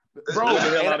me. Bro,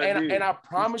 and I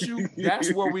promise you,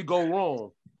 that's where we go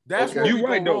wrong. That's where we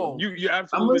go wrong. You're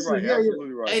absolutely right. Yeah,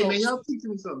 absolutely right. Hey, man, y'all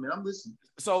teaching me something, man. I'm listening.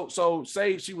 So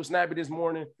say she was snappy this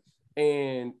morning,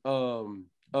 and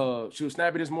she was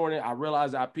snappy this morning. I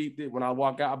realized I peeped it when I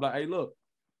walk out. I'm like, hey, look,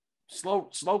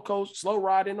 slow coach, slow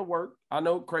ride into work. I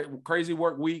know crazy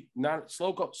work week, not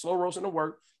slow roast into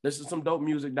work. Listen to some dope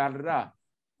music, da da da.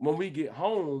 When we get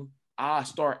home, I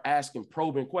start asking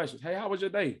probing questions. Hey, how was your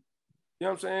day? You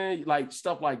know what I'm saying? Like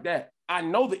stuff like that. I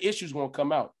know the issue's gonna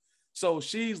come out. So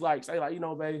she's like, say like,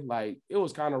 babe, like it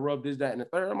was kind of rough, this, that, and the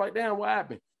third. I'm like, damn, what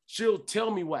happened? She'll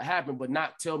tell me what happened, but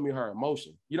not tell me her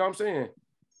emotion. You know what I'm saying?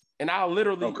 And I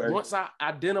literally, once I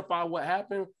identify what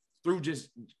happened through just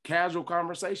casual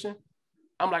conversation,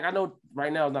 I'm like, I know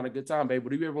right now is not a good time, babe,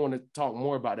 but if you ever want to talk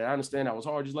more about it, I understand that was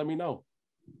hard, just let me know.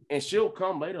 And she'll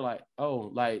come later like,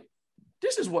 oh, like,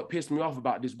 this is what pissed me off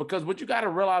about this. Because what you got to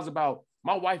realize about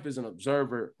my wife is an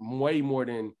observer way more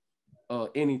than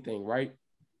anything, right?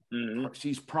 Mm-hmm.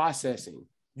 She's processing.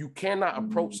 You cannot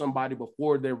approach somebody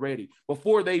before they're ready,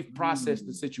 before they've processed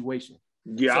the situation.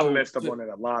 Yeah, so, I messed up on that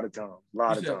a lot of times.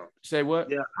 Say what?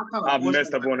 Yeah, I've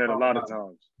messed up on that a lot of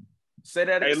times. Say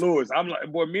that. Hey, Lewis, I'm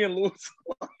like, boy, me and Lewis.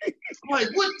 I'm like,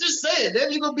 what? Just say it.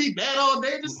 Then you gonna be mad all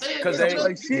day. Just say it. Because they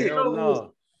like shit.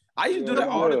 No. I used to do that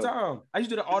all the time. I used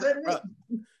to do that all the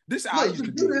time. This I used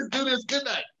to do. Do this. Good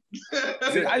night.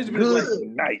 See, I used to be like,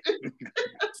 night.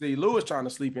 See, Lewis trying to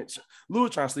sleep in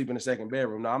the second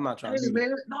bedroom. No, I'm not trying to do man.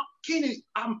 That. No, Kenny,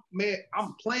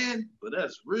 I'm playing, but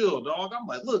that's real, dog. I'm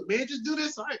like, look, man, just do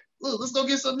this. All right, look, let's go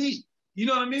get some meat. You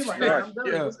know what I mean? Like, hey, I'm done.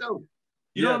 Yeah. Let's go.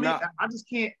 You know what I mean? I just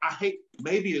can't. I hate.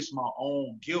 Maybe it's my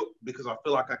own guilt because I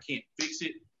feel like I can't fix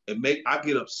it, and I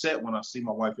get upset when I see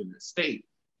my wife in this state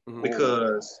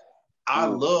because I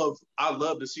love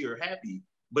to see her happy.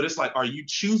 But it's like, are you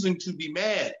choosing to be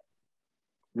mad?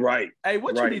 Right. Hey,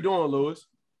 what you be doing, Lewis?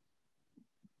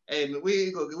 Hey, man,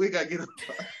 we gotta get up.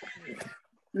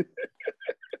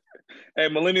 Hey,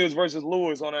 Millennials versus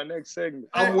Lewis on our next segment.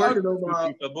 I'm working on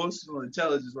my emotional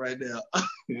intelligence right now.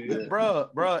 Yeah.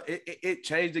 Bruh, it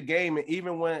changed the game. And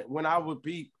even when I would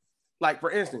be, like,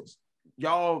 for instance,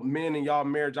 y'all men in y'all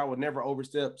marriage, I would never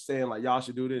overstep saying, like, y'all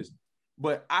should do this.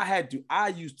 But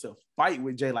I used to fight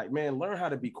with Jay, like, man, learn how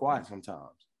to be quiet sometimes.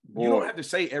 Boy. You don't have to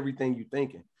say everything you're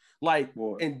thinking. Like,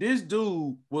 boy. And this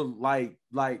dude will like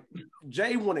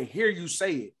Jay want to hear you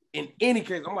say it. In any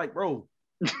case, I'm like, bro,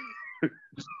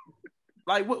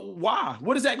 like, why?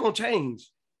 What is that going to change?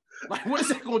 Like, what is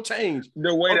that going to change?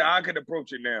 The way that I can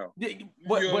approach it now. You know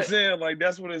what I'm saying? Like,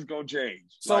 that's what it's going to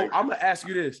change. So like, I'm going to ask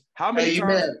you this. How many you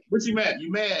times? Mad? What you mad?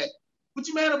 You mad? What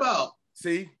you mad about?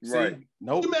 See? Right.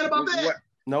 Nope. You mad about that? What?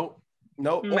 Nope.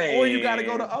 Or you got to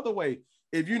go the other way.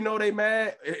 If you know they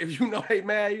mad,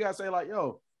 you got to say like,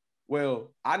 yo,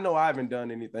 well, I know I haven't done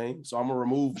anything, so I'm going to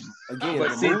remove again.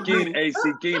 But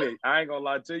Keenan, I ain't going to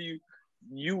lie to you.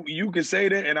 You can say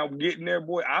that, and I'm getting there,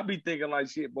 boy. I be thinking like,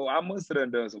 shit, boy, I must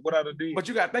have done something. What I did? But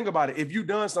you got to think about it. If you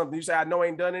done something, you say, I know I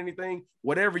ain't done anything,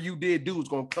 whatever you did do is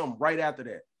going to come right after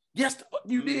that. Yes,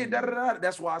 you did.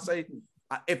 That's why I say,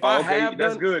 if I have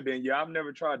that's done, good then. Yeah, I've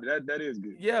never tried it. That is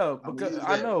good. Yeah, because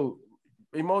I know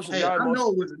emotions. Hey, I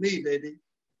know it was me, baby.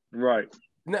 Right.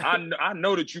 I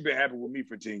know that you've been happy with me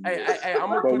for 10 years. Hey,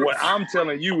 but what I'm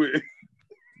telling you is,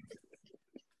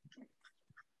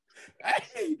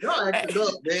 Hey, Y'all acting up,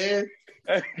 man.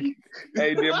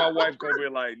 Hey, then my wife gonna be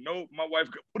like, nope. My wife,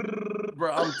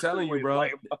 bro, I'm telling you, bro.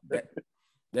 That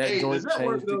Hey, joint does that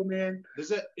work changed though, man? Does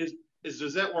that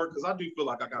work? Because I do feel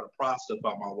like I got to pry stuff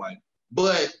out my wife,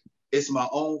 but it's my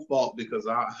own fault because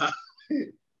I'm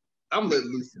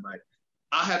letting loose tonight.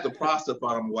 I have to pry stuff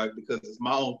out of my wife because it's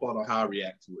my own fault on how I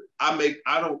react to it.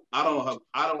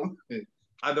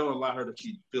 I don't allow her to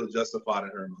feel justified in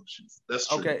her emotions. That's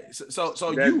true. Okay, so That's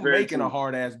you very making true. a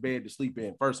hard ass bed to sleep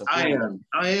in first and foremost.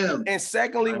 I am. And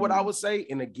secondly, what I would say,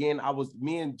 and again,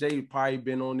 me and Jay probably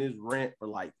been on this rant for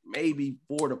like maybe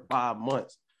 4 to 5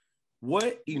 months.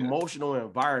 What emotional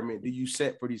environment do you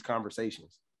set for these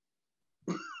conversations?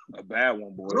 A bad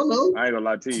one, boy. I don't know. I ain't gonna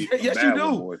lie to you. Yes, you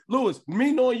do. Lewis,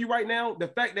 me knowing you right now, the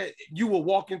fact that you will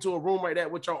walk into a room like that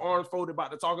with your arms folded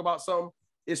about to talk about something,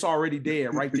 it's already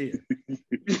dead right there.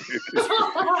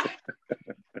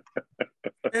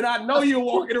 And I know you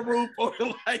walk in a room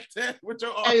folded like that with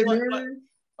your arms. Hey, like,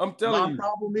 I'm telling you. My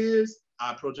problem is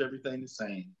I approach everything the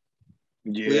same.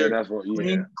 Yeah, Clear, that's what.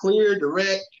 Yeah, clear,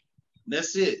 direct.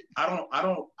 That's it. I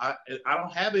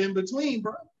don't have it in between,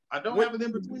 bro. I don't have it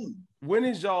in between. When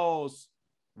is y'all's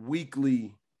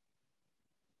weekly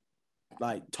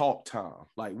like talk time?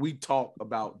 Like we talk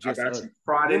about just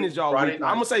Friday. When is y'all Friday weekly?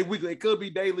 I'm gonna say weekly. It could be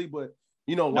daily, but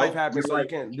life happens, so you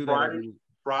can't do that.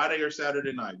 Friday or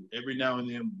Saturday night. Every now and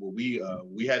then, we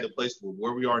had the place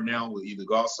where we are now. We'll either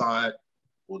go outside,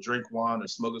 we'll drink wine or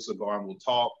smoke a cigar, and we'll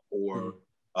talk, or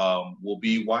we'll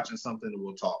be watching something and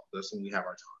we'll talk. That's when we have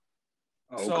our time.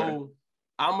 Okay. So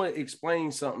I'm gonna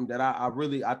explain something that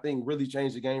I think really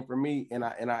changed the game for me, and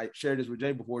I shared this with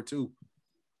Jay before too.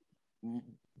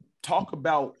 Talk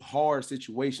about hard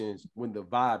situations when the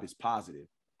vibe is positive.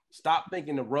 Stop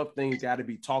thinking the rough things got to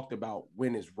be talked about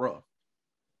when it's rough.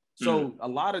 So a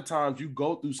lot of times you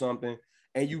go through something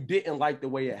and you didn't like the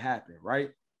way it happened,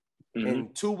 right? Mm-hmm.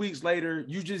 And 2 weeks later,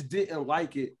 you just didn't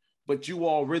like it, but you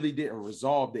all really didn't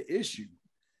resolve the issue.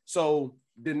 So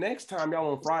the next time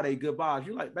y'all on Friday, good vibes,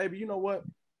 you're like, baby, you know what?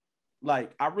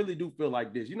 Like, I really do feel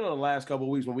like this. The last couple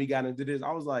of weeks when we got into this,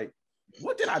 I was like,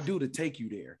 what did I do to take you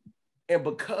there? And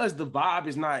because the vibe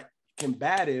is not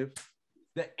combative,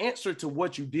 the answer to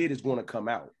what you did is going to come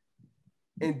out.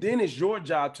 And then it's your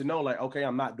job to know, like, okay,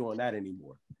 I'm not doing that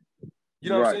anymore.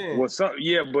 You know what I'm saying?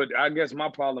 Well, but I guess my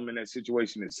problem in that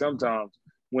situation is sometimes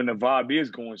when the vibe is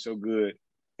going so good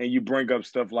and you bring up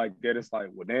stuff like that, it's like,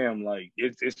 well, damn, like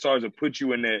it starts to put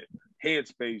you in that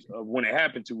headspace of when it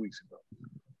happened 2 weeks ago.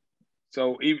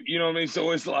 So, you know what I mean?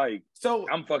 So it's like,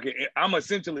 I'm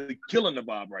essentially killing the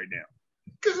vibe right now.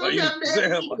 Like,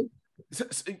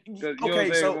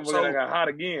 okay, so I got hot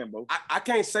again, bro. I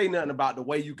can't say nothing about the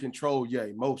way you control your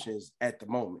emotions at the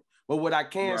moment, but what I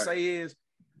can say is,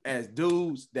 as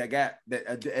dudes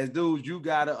you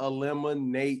gotta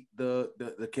eliminate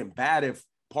the combative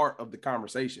part of the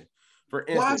conversation. For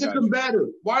instance, why is it combative?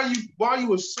 Why are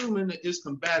you assuming that it's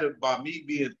combative by me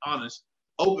being honest,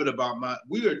 open about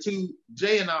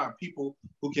Jay and I are people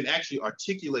who can actually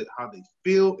articulate how they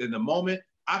feel in the moment.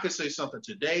 I could say something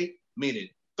today, mean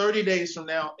it 30 days from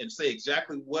now, and say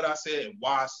exactly what I said and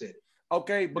why I said it.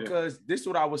 Okay, because this is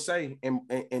what I would say,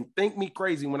 and think me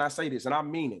crazy when I say this, and I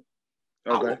mean it.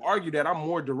 Okay. I will argue that I'm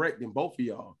more direct than both of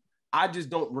y'all. I just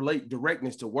don't relate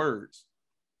directness to words.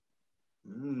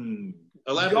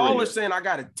 Y'all are saying I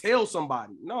got to tell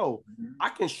somebody. No, I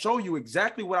can show you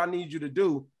exactly what I need you to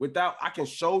do I can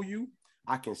show you,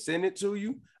 I can send it to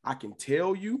you, I can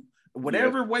tell you.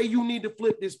 Whatever way you need to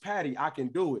flip this patty, I can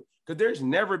do it. Because there's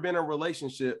never been a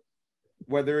relationship,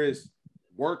 whether it's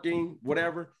working,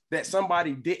 whatever, that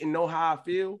somebody didn't know how I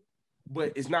feel,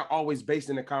 but it's not always based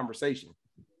in a conversation.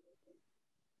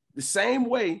 The same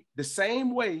way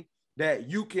that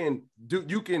you can,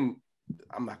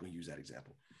 I'm not going to use that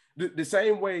example. The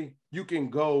same way you can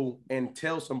go and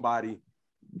tell somebody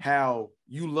how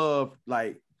you love,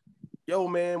 like, yo,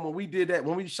 man, when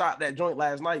we shot that joint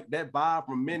last night, that vibe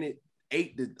from minute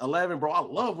 8 to 11, bro, I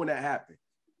love when that happened.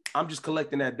 I'm just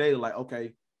collecting that data like,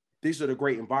 okay, these are the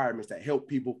great environments that help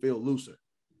people feel looser.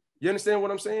 You understand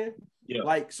what I'm saying? Yeah.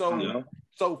 Like, so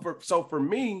for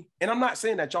me, and I'm not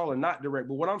saying that y'all are not direct,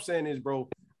 but what I'm saying is, bro,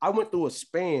 I went through a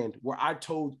span where I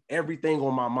told everything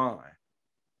on my mind.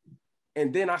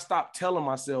 And then I stopped telling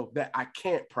myself that I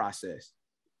can't process.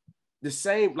 The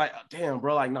same, like, damn,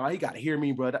 bro, like, no, he got to hear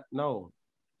me, bro. No.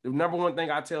 The number one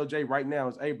thing I tell Jay right now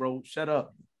is, hey, bro, shut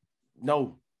up.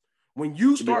 No. When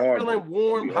you start feeling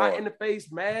warm, hot in the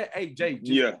face, mad, hey, Jay,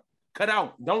 just cut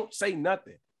out. Don't say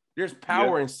nothing. There's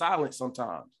power in silence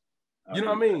sometimes. You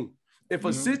know what I mean? If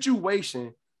a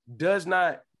situation does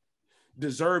not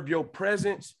deserve your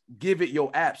presence, give it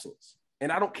your absence.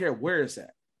 and I don't care where it's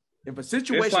at. If a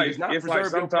situation is not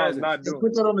preserved, sometimes not doing.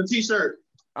 Put that on the t-shirt.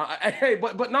 Hey,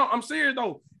 but no, I'm serious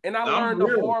though, and I learned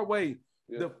the hard way.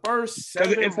 Yeah. The first 7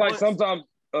 months, it's like sometimes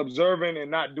observing and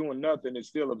not doing nothing is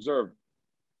still observing.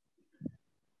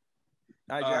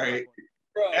 All right,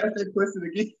 ask that question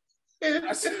again.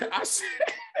 I said,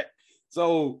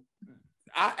 so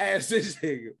I asked this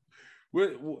nigga,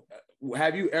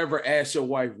 have you ever asked your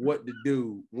wife what to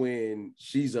do when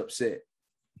she's upset?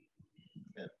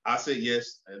 I said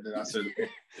yes, and then I said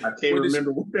I can't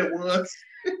remember what that was.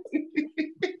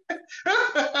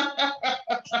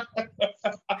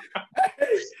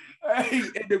 Hey,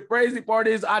 and the crazy part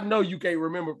is, I know you can't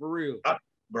remember for real. I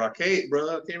can't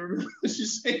remember what she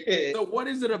said. So what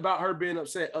is it about her being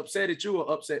upset? Upset at you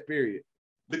or upset, period?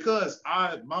 Because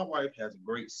my wife has a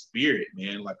great spirit,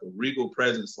 man, like a regal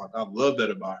presence. Like I love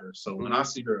that about her. So when I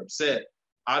see her upset,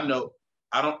 I know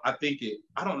I don't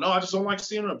know. I just don't like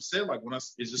seeing her upset. Like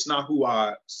it's just not who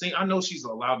I see. I know she's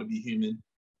allowed to be human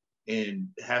and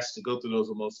has to go through those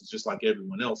emotions just like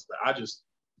everyone else. But I just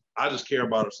care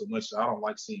about her so much that I don't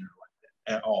like seeing her like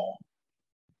that at all.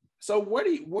 So where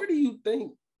do you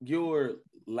think your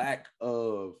lack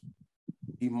of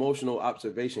emotional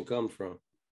observation comes from?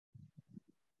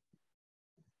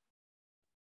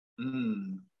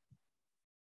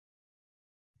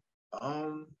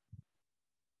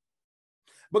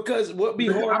 Because what be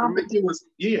hard? I don't think it was.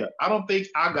 Yeah, I don't think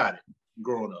I got it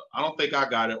growing up. I don't think I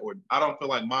got it, or I don't feel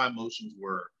like my emotions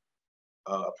were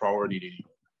a priority to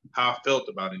anyone. How I felt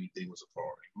about anything was a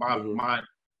priority. My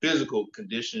physical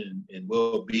condition and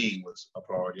well-being was a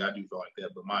priority. I do feel like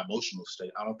that, but my emotional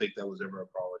state, I don't think that was ever a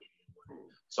priority to anyone.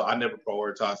 So I never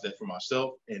prioritized that for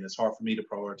myself, and it's hard for me to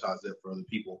prioritize that for other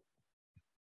people.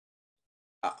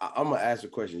 I'm gonna ask a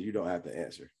question. You don't have to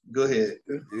answer. Go ahead.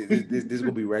 This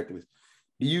will be reckless.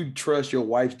 Do you trust your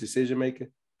wife's decision making?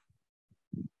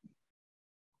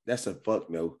 That's a fuck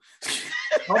no.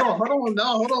 Hold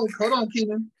on,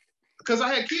 Keenan. Because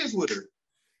I had kids with her.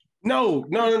 No.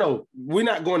 We're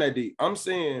not going that deep. I'm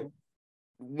saying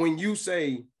when you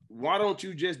say, why don't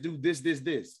you just do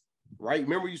this, right?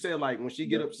 Remember you said like when she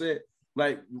get upset,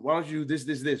 like why don't you do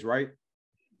this, right?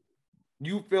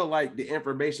 You feel like the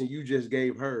information you just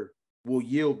gave her will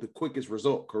yield the quickest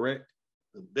result, correct?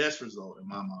 The best result in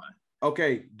my mind.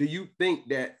 Okay. Do you think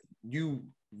that you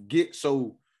get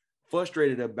so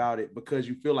frustrated about it because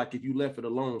you feel like if you left it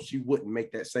alone, she wouldn't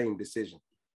make that same decision?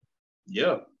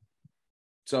 Yeah.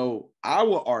 So I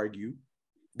will argue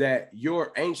that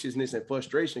your anxiousness and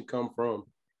frustration come from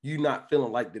you not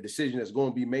feeling like the decision that's going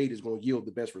to be made is going to yield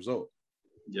the best result.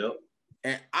 Yep.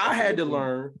 And I had to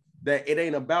learn that it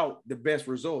ain't about the best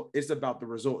result. It's about the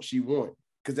result she wants,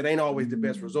 because it ain't always the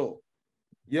best result.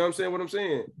 You know what I'm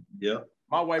saying? Yeah.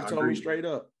 My wife told me straight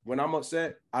up, when I'm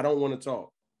upset, I don't want to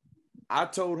talk. I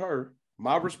told her,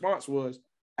 my response was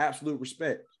absolute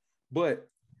respect. But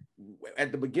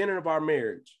at the beginning of our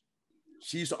marriage,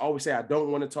 she used to always say, I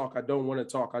don't want to talk.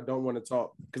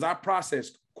 Because I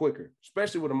processed quicker,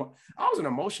 especially with I was an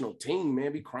emotional teen,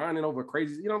 man, be crying over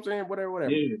crazy, you know what I'm saying? Whatever.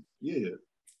 Yeah.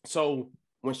 So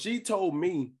when she told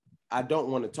me I don't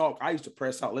want to talk, I used to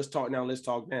press out, let's talk now.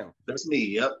 That's me,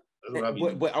 yep. That's what I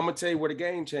mean. But I'm going to tell you where the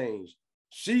game changed.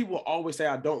 She will always say,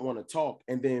 I don't want to talk.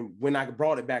 And then when I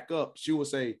brought it back up, she would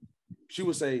say,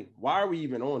 why are we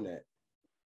even on that?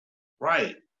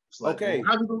 Right. It's like, okay.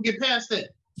 How are we going to get past that?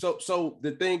 So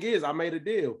the thing is, I made a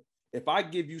deal. If I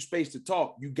give you space to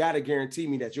talk, you got to guarantee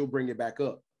me that you'll bring it back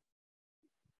up.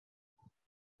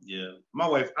 Yeah. My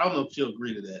wife, I don't know if she'll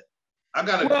agree to that. I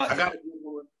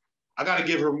gotta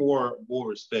give her more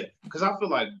respect, because I feel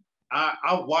like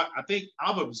I think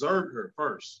I've observed her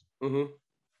first, and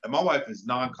my wife is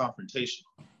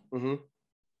non-confrontational.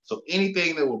 So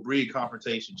anything that will breed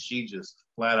confrontation, she just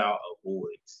flat out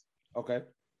avoids. Okay.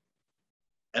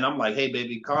 And I'm like, hey,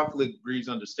 baby, conflict breeds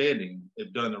understanding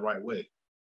if done the right way.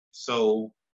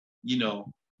 So, you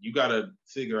got to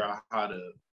figure out how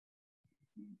to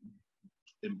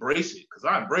embrace it, because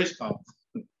I embrace conflict.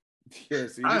 Yeah,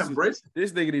 see,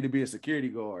 this nigga need to be a security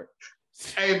guard.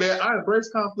 Hey, man, I embrace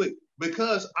conflict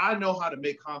because I know how to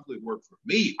make conflict work for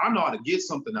me. I know how to get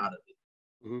something out of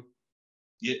it.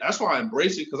 Yeah, that's why I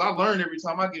embrace it, because I learn every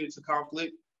time I get into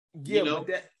conflict. Yeah,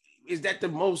 but is that the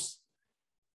most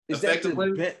effective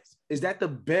way? Is that the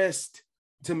best?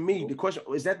 To me, the question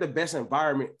is that the best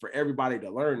environment for everybody to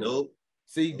learn? Nope.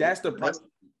 See, that's the problem.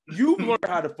 You learn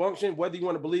how to function, whether you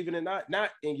want to believe it or not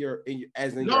in your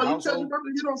household. No, you tell your brother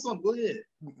to hit on something. Go ahead.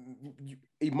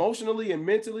 Emotionally and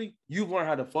mentally, you learn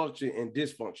how to function and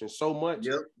dysfunction so much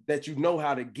that you know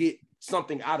how to get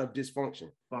something out of dysfunction.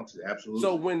 Function, absolutely.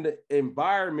 So when the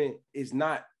environment is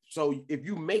not So if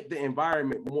you make the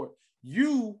environment more,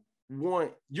 you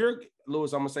want your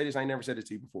Lewis, I'm gonna say this, I ain't never said it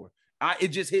to you before. It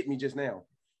just hit me just now.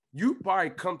 You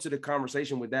probably come to the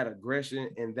conversation with that aggression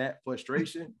and that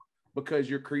frustration because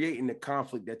you're creating the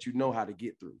conflict that you know how to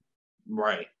get through.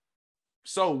 Right.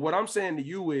 So what I'm saying to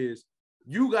you is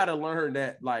you got to learn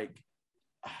that, like,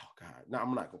 oh God, no,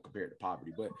 I'm not gonna compare it to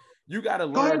poverty, but you got to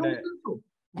learn that.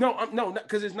 No,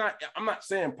 because it's not. I'm not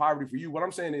saying poverty for you. What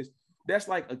I'm saying is that's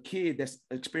like a kid that's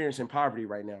experiencing poverty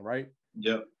right now, right?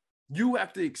 Yep. You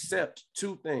have to accept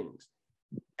two things: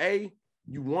 A,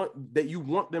 you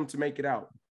want them to make it out,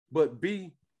 but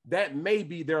B, that may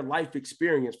be their life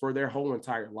experience for their whole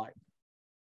entire life.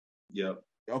 Yep.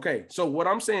 Okay, so what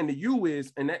I'm saying to you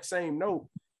is, in that same note,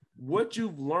 what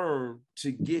you've learned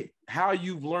to get, how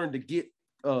you've learned to get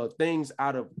things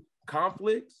out of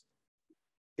conflicts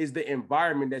is the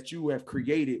environment that you have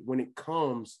created when it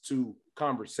comes to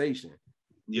conversation.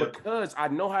 Yep. Because I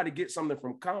know how to get something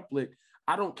from conflict,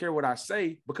 I don't care what I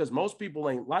say, because most people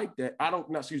ain't like that. I'm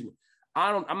not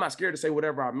scared to say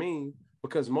whatever I mean,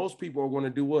 because most people are going to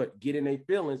do what? Get in their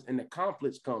feelings, and the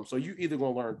conflicts come. So you either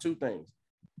going to learn two things: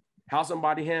 how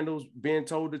somebody handles being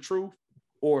told the truth,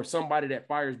 or somebody that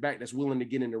fires back that's willing to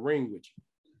get in the ring with you.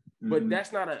 Mm-hmm. But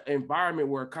that's not an environment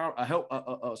where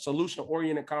a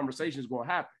solution-oriented conversation is going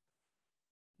to happen.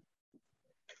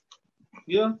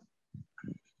 Yeah.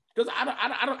 Because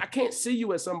I can't see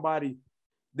you as somebody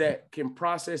that can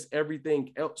process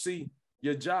everything else. See,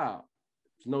 your job,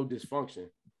 there's no dysfunction.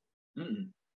 Mm-mm.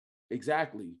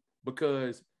 Exactly.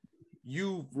 Because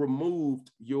you've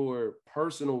removed your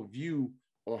personal view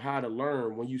on how to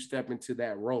learn when you step into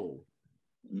that role.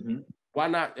 Mm-hmm. Why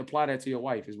not apply that to your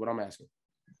wife is what I'm asking.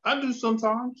 I do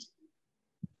sometimes.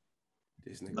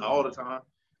 Not all the time.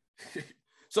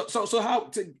 So how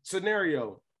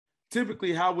scenario,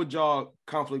 typically how would y'all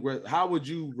conflict, how would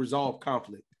you resolve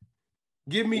conflict?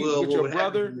 Give me with your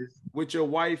brother, with your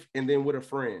wife, and then with a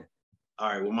friend. All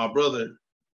right, well, my brother.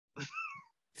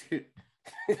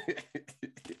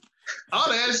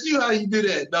 I'll ask you how you do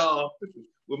that. No,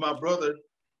 with my brother,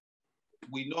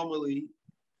 we normally,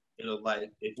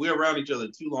 like if we're around each other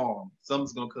too long,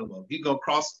 something's gonna come up. He gonna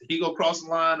cross the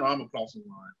line, or I'm gonna cross the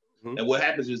line. Mm-hmm. And what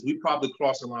happens is we probably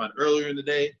cross the line earlier in the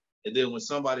day, and then when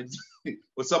somebody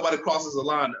crosses the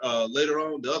line later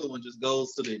on, the other one just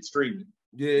goes to the extreme.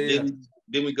 Yeah.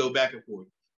 Then we go back and forth,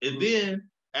 and mm-hmm. then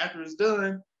after it's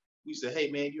done, we say,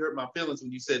 "Hey man, you hurt my feelings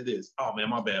when you said this." "Oh man,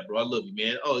 my bad, bro. I love you,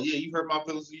 man." "Oh yeah, you hurt my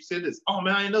feelings when you said this." "Oh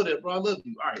man, I didn't know that, bro. I love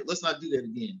you." "All right, let's not do that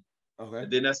again." Okay.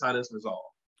 And then that's how that's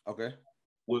resolved. Okay.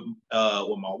 With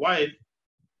my wife,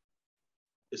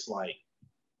 it's like,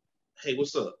 "Hey,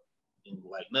 what's up?" And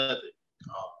like, "Nothing."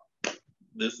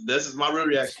 This is my real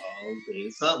reaction. "Oh, okay,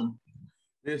 it's something."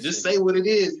 Just say what it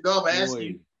is. I'm asking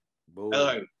you. All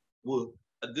right. Well,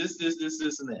 this,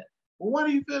 and that. "Well, why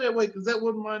do you feel that way?" "Because that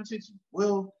wasn't my intention."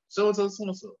 "Well, so and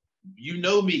so. You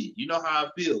know me. You know how I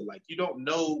feel. Like, you don't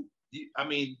know. I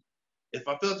mean, if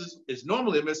I felt this, it's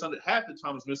normally half the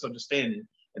time it's misunderstanding.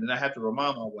 And then I have to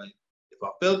remind my wife, if I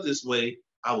felt this way,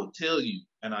 I would tell you.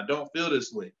 And I don't feel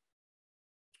this way.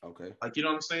 Okay. Like, you know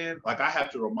what I'm saying? Like, I have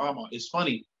to remind my, it's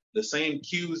funny, the same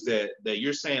cues that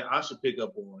you're saying I should pick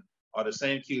up on are the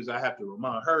same cues I have to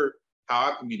remind her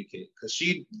how I communicate, because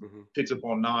she mm-hmm. picks up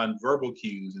on non-verbal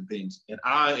cues and things, and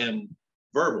I am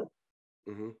verbal.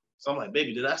 Mm-hmm. So I'm like,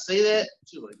 "Baby, did I say that?"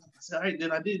 She's like, "I said, all right,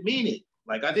 then I didn't mean it.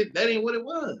 Like, that ain't what it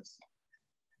was."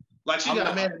 Like, she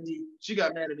got mad at me. She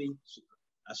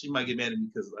might get mad at me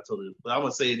because I told her, but I'm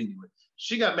gonna say it anyway.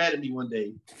 She got mad at me one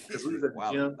day because we was at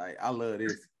the gym. I love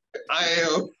this. I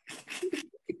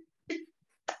am.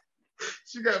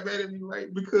 She got mad at me,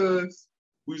 right? Because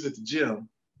we was at the gym,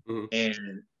 mm-hmm.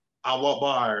 and I walked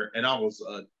by her, and I was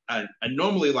I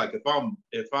normally, like,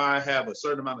 if I have a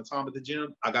certain amount of time at the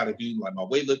gym, I gotta do like my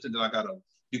weightlifting, then I gotta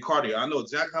do cardio. I know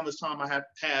exactly how much time I have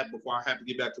to have before I have to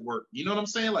get back to work. You know what I'm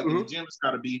saying? Like, mm-hmm. in the gym, it's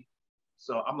gotta be.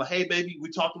 So I'm like, "Hey baby, we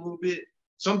talked a little bit."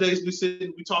 Some days we sit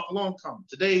and we talk a long time.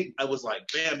 Today I was like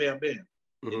bam, bam, bam.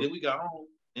 Mm-hmm. And then we got home,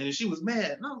 and then she was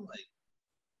mad. And I was like,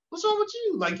 "What's wrong with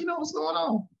you? Like, you know what's going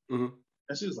on?" Mm-hmm.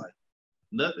 And she was like,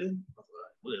 "Nothing." I was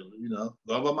like, "Whatever,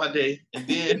 go about my day." And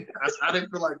then I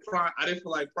didn't feel like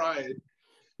crying.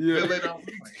 Yeah. Then later on, I'm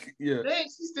like, "Yeah, dang,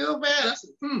 she's still mad." I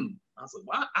said, I was like,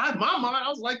 "Why?" My mind, I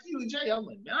was like you and Jay. I was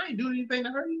like, "Man, I ain't doing anything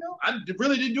to her, I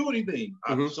really didn't do anything."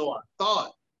 Mm-hmm. So I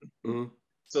thought. Mm-hmm.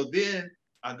 So then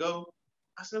I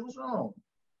said, "What's wrong?"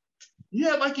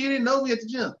 "You act like you didn't know me at the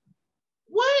gym."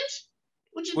 "What?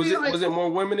 What you mean?" Was it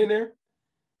more women in there?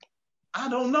 I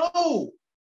don't know.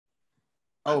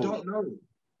 I don't know.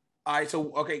 All right,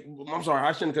 so okay, I'm sorry,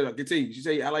 I shouldn't continue. She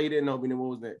said, "I like you didn't know me." Then what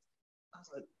was next? I was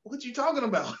like, what you talking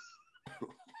about?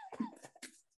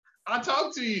 I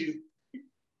talked to you.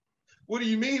 What do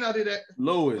you mean I did that?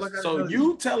 Lewis, Like so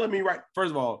you telling me right,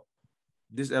 first of all,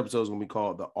 this episode is going to be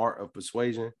called The Art of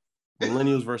Persuasion.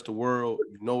 Millennials versus the World.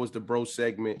 You know it's the bro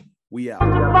segment. We out.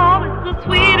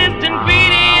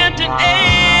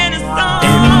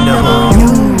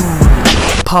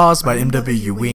 MW. Pause by MWE.